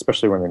guys,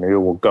 especially when they're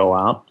new, will go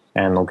out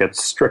and they'll get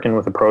stricken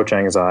with approach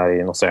anxiety,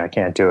 and they'll say, I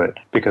can't do it.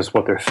 Because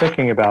what they're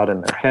thinking about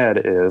in their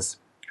head is,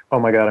 oh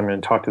my God, I'm going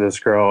to talk to this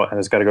girl, and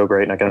it's got to go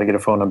great, and I got to get a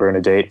phone number and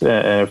a date,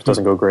 and if it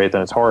doesn't go great,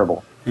 then it's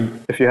horrible.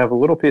 If you have a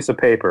little piece of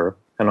paper,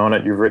 and on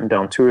it you've written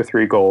down 2 or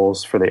 3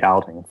 goals for the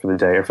outing, for the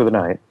day or for the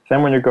night,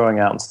 then when you're going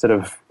out, instead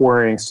of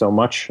worrying so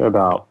much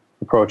about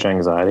approach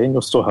anxiety, and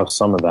you'll still have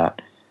some of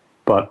that,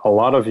 but a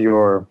lot of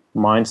your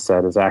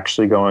mindset is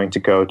actually going to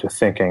go to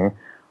thinking,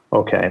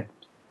 okay,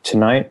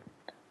 tonight,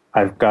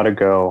 I've got to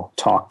go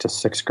talk to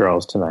 6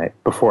 girls tonight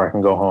before I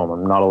can go home.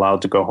 I'm not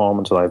allowed to go home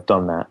until I've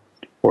done that.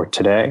 Or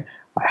today,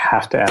 I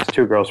have to ask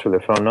 2 girls for their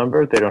phone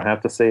number. They don't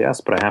have to say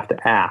yes, but I have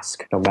to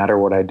ask no matter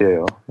what I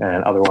do.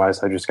 And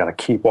otherwise, I just got to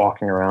keep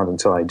walking around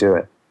until I do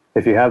it.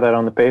 If you have that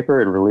on the paper,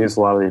 it relieves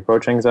a lot of the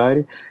approach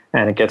anxiety,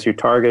 and it gets you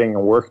targeting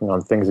and working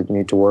on things that you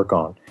need to work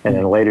on. And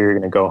then later you're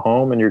going to go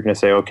home and you're going to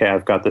say, okay,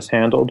 I've got this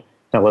handled.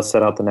 Now let's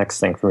set out the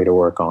next thing for me to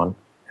work on.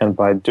 And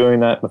by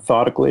doing that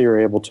methodically, you're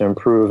able to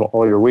improve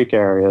all your weak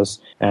areas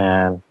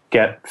and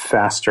get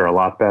faster a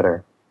lot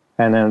better.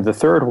 And then the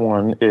third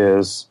one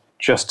is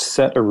just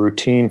set a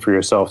routine for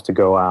yourself to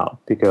go out.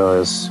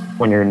 Because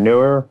when you're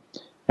newer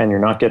and you're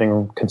not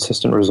getting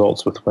consistent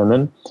results with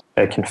women,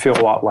 it can feel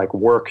a lot like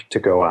work to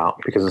go out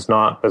because it's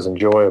not as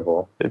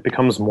enjoyable. It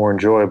becomes more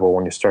enjoyable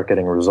when you start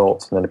getting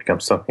results, and then it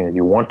becomes something that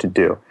you want to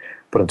do.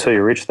 But until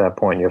you reach that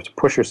point, you have to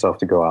push yourself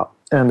to go out.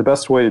 And the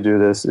best way to do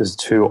this is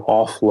to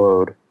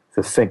offload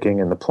the thinking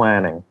and the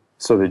planning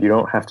so that you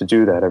don't have to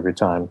do that every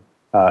time.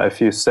 If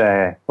you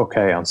say,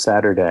 okay, on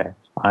Saturday,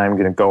 I'm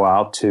going to go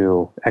out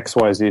to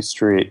XYZ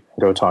Street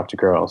and go talk to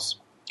girls.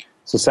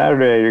 So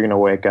Saturday, you're going to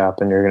wake up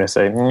and you're going to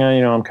say,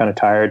 I'm kind of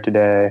tired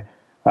today.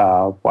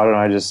 Why don't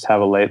I just have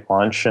a late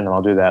lunch and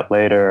I'll do that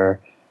later.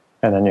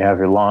 And then you have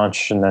your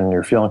lunch and then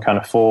you're feeling kind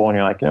of full and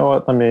you're like, you know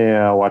what, let me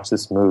watch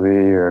this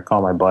movie or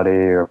call my buddy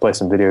or play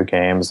some video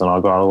games and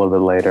I'll go out a little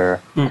bit later.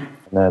 And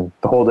then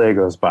the whole day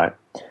goes by.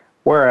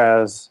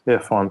 Whereas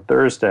if on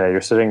Thursday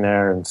you're sitting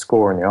there in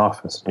school or in the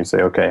office and you say,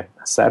 okay,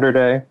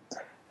 Saturday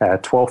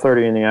at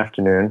 12:30 in the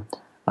afternoon,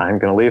 I'm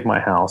going to leave my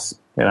house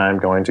and I'm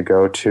going to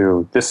go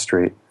to this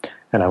street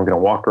and I'm going to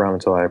walk around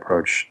until I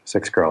approach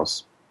 6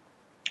 girls.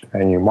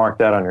 And you mark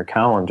that on your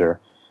calendar,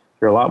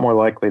 you're a lot more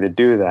likely to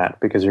do that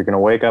because you're going to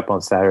wake up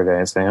on Saturday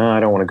and say, I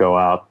don't want to go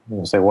out. And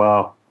you say,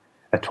 well,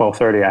 at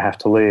 12:30 I have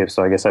to leave,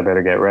 so I guess I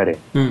better get ready.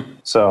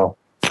 So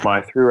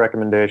my 3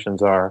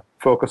 recommendations are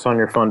focus on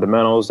your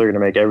fundamentals. They're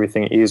going to make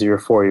everything easier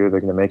for you.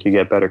 They're going to make you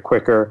get better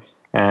quicker.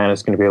 And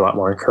it's going to be a lot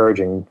more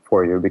encouraging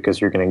for you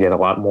because you're going to get a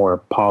lot more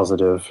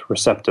positive,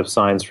 receptive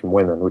signs from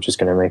women, which is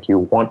going to make you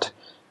want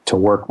to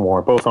work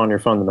more, both on your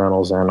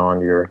fundamentals and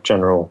on your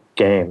general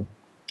game.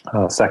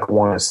 Second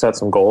one is set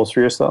some goals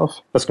for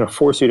yourself. That's going to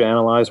force you to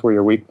analyze where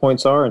your weak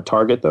points are and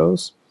target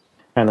those.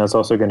 And that's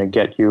also going to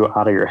get you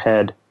out of your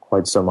head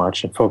quite so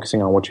much and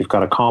focusing on what you've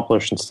got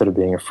accomplished instead of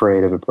being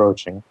afraid of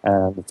approaching.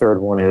 And the third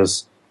one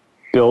is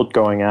build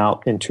going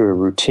out into a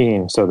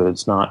routine so that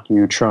it's not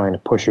you trying to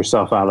push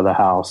yourself out of the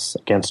house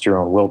against your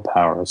own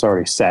willpower. It's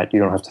already set. You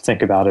don't have to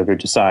think about it or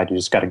decide. You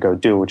just got to go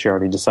do what you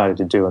already decided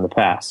to do in the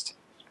past.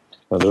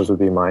 So those would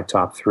be my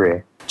top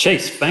 3.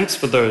 Chase, thanks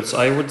for those.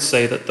 I would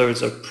say that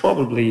those are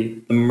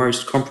probably the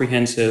most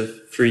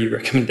comprehensive 3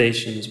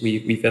 recommendations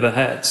we've ever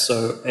had.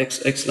 So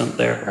excellent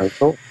there. Very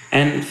cool.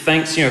 And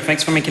thanks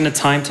for making the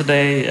time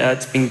today.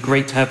 It's been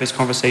great to have this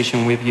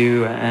conversation with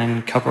you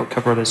and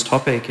cover this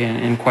topic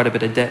in quite a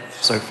bit of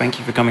depth. So thank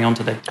you for coming on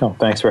today. Oh,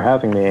 thanks for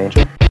having me,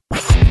 Angel.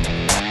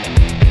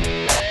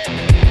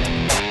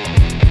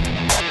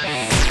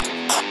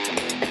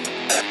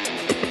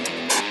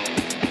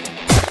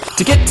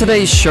 To get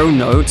today's show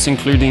notes,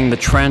 including the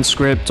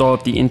transcript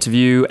of the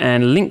interview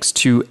and links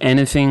to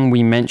anything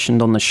we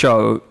mentioned on the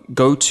show,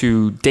 go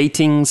to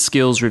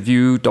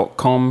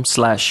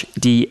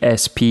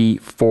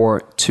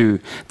datingskillsreview.com/DSP42.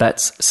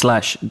 That's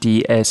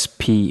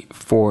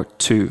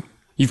 /DSP42.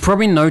 You've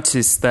probably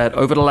noticed that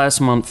over the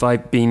last month,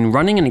 I've been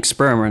running an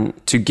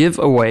experiment to give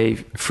away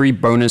free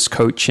bonus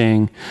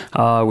coaching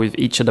with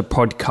each of the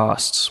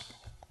podcasts.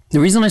 The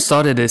reason I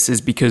started this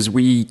is because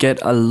we get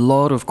a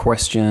lot of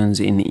questions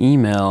in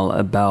email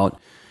about,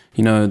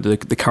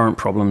 the current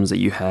problems that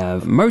you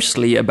have,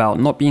 mostly about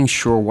not being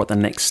sure what the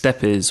next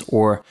step is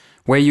or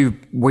where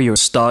you're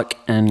stuck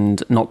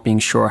and not being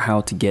sure how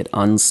to get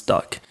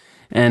unstuck.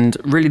 And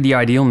really the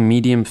ideal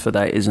medium for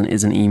that is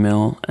an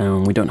email,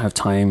 and we don't have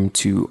time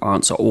to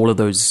answer all of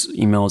those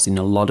emails in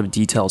a lot of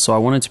detail. So I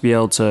wanted to be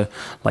able to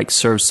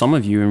serve some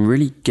of you and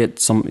really get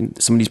some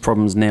of these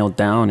problems nailed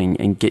down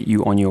and get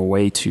you on your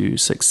way to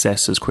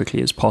success as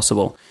quickly as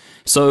possible.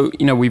 So,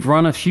 we've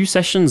run a few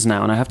sessions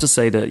now, and I have to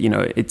say that,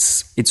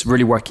 it's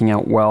really working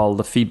out well.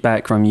 The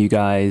feedback from you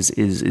guys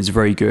is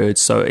very good.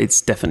 So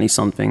it's definitely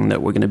something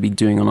that we're going to be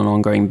doing on an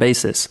ongoing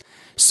basis.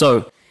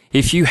 So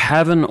if you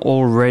haven't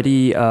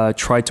already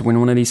tried to win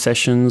one of these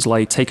sessions,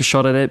 take a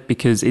shot at it,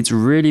 because it's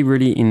really,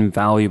 really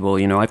invaluable.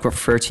 I've got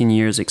 13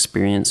 years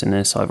experience in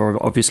this. I've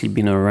obviously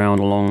been around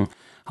a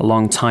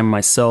long time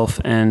myself.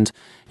 And,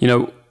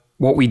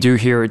 what we do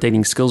here at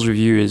Dating Skills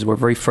Review is we're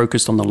very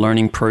focused on the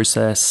learning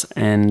process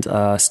and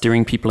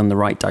steering people in the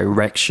right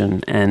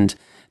direction. And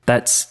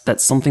that's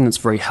something that's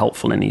very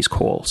helpful in these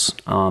calls.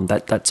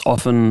 That's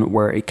often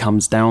where it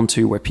comes down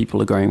to, where people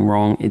are going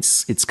wrong.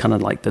 It's kind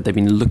of like that they've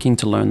been looking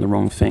to learn the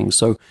wrong thing.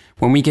 So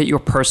when we get your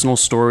personal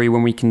story,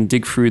 when we can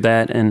dig through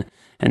that and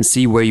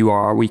see where you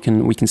are, we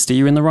can steer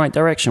you in the right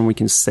direction. We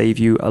can save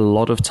you a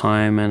lot of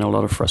time and a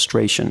lot of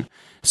frustration.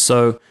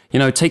 So,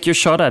 take your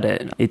shot at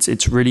it.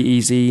 It's really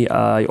easy.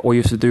 All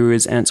you have to do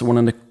is answer one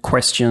of the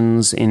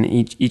questions in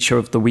each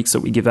of the weeks that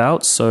we give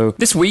out. So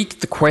this week,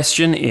 the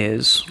question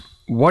is,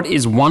 what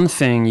is one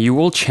thing you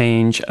will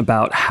change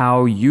about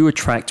how you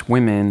attract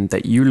women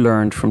that you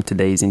learned from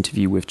today's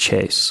interview with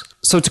Chase?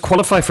 So to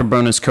qualify for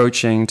bonus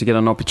coaching, to get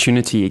an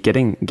opportunity at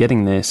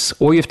getting this,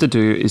 all you have to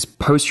do is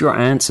post your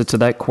answer to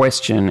that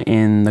question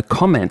in the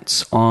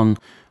comments on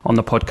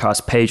the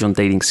podcast page on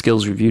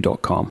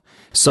datingskillsreview.com.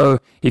 So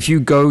if you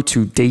go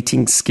to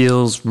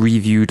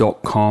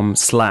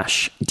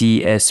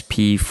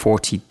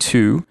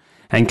datingskillsreview.com/DSP42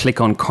 and click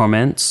on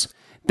comments,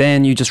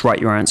 then you just write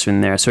your answer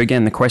in there. So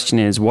again, the question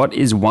is, what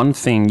is one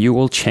thing you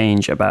will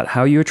change about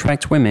how you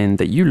attract women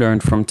that you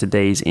learned from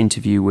today's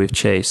interview with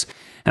Chase?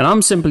 And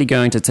I'm simply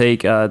going to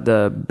take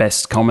the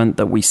best comment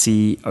that we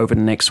see over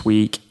the next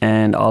week,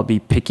 and I'll be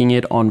picking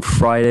it on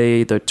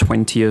Friday, the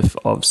 20th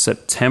of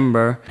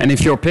September. And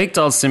if you're picked,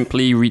 I'll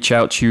simply reach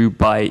out to you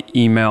by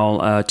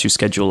email to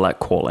schedule that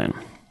call in.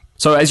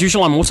 So as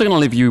usual, I'm also going to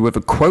leave you with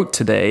a quote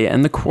today,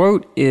 and the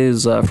quote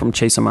is from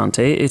Chase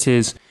Amante. It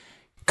is,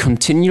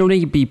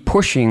 "Continually be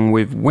pushing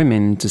with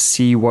women to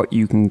see what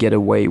you can get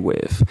away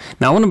with."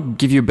 Now, I want to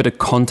give you a bit of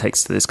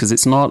context to this, because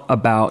it's not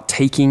about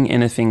taking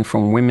anything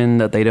from women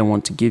that they don't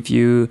want to give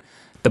you.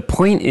 The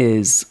point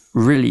is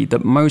really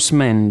that most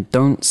men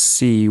don't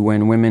see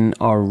when women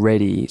are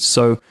ready.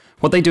 So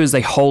what they do is they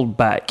hold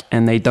back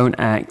and they don't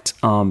act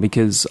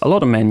because a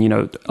lot of men,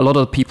 a lot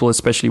of the people,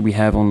 especially we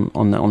have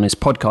on this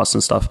podcast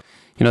and stuff,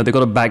 they've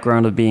got a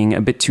background of being a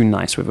bit too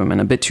nice with women,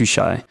 a bit too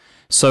shy.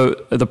 So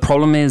the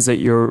problem is that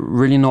you're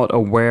really not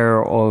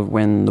aware of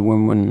when the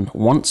woman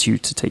wants you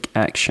to take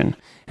action.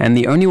 And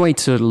the only way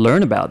to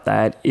learn about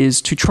that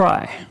is to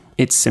try.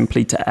 It's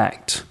simply to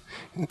act.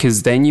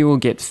 Because then you will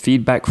get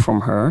feedback from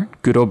her,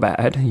 good or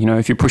bad.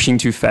 If you're pushing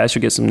too fast,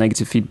 you'll get some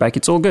negative feedback.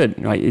 It's all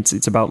good, right?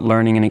 It's about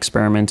learning and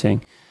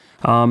experimenting.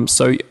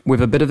 So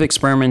with a bit of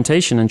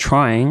experimentation and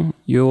trying,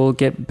 you'll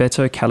get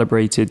better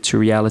calibrated to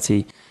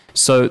reality.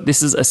 So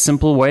this is a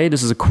simple way.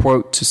 This is a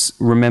quote to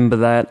remember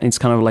that. It's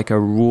kind of like a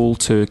rule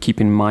to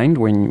keep in mind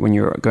when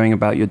you're going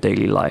about your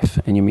daily life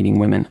and you're meeting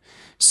women.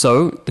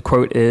 So the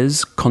quote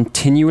is,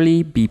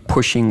 "Continually be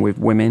pushing with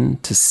women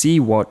to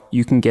see what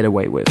you can get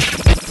away with."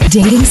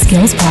 Dating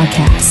Skills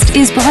Podcast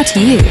is brought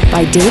to you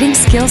by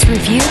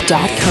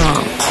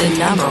datingskillsreview.com, the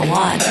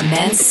 #1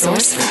 men's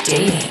source for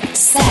dating,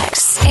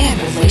 sex,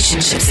 and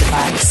relationships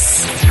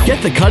advice.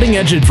 Get the cutting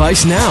edge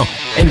advice now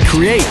and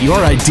create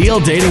your ideal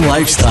dating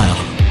lifestyle.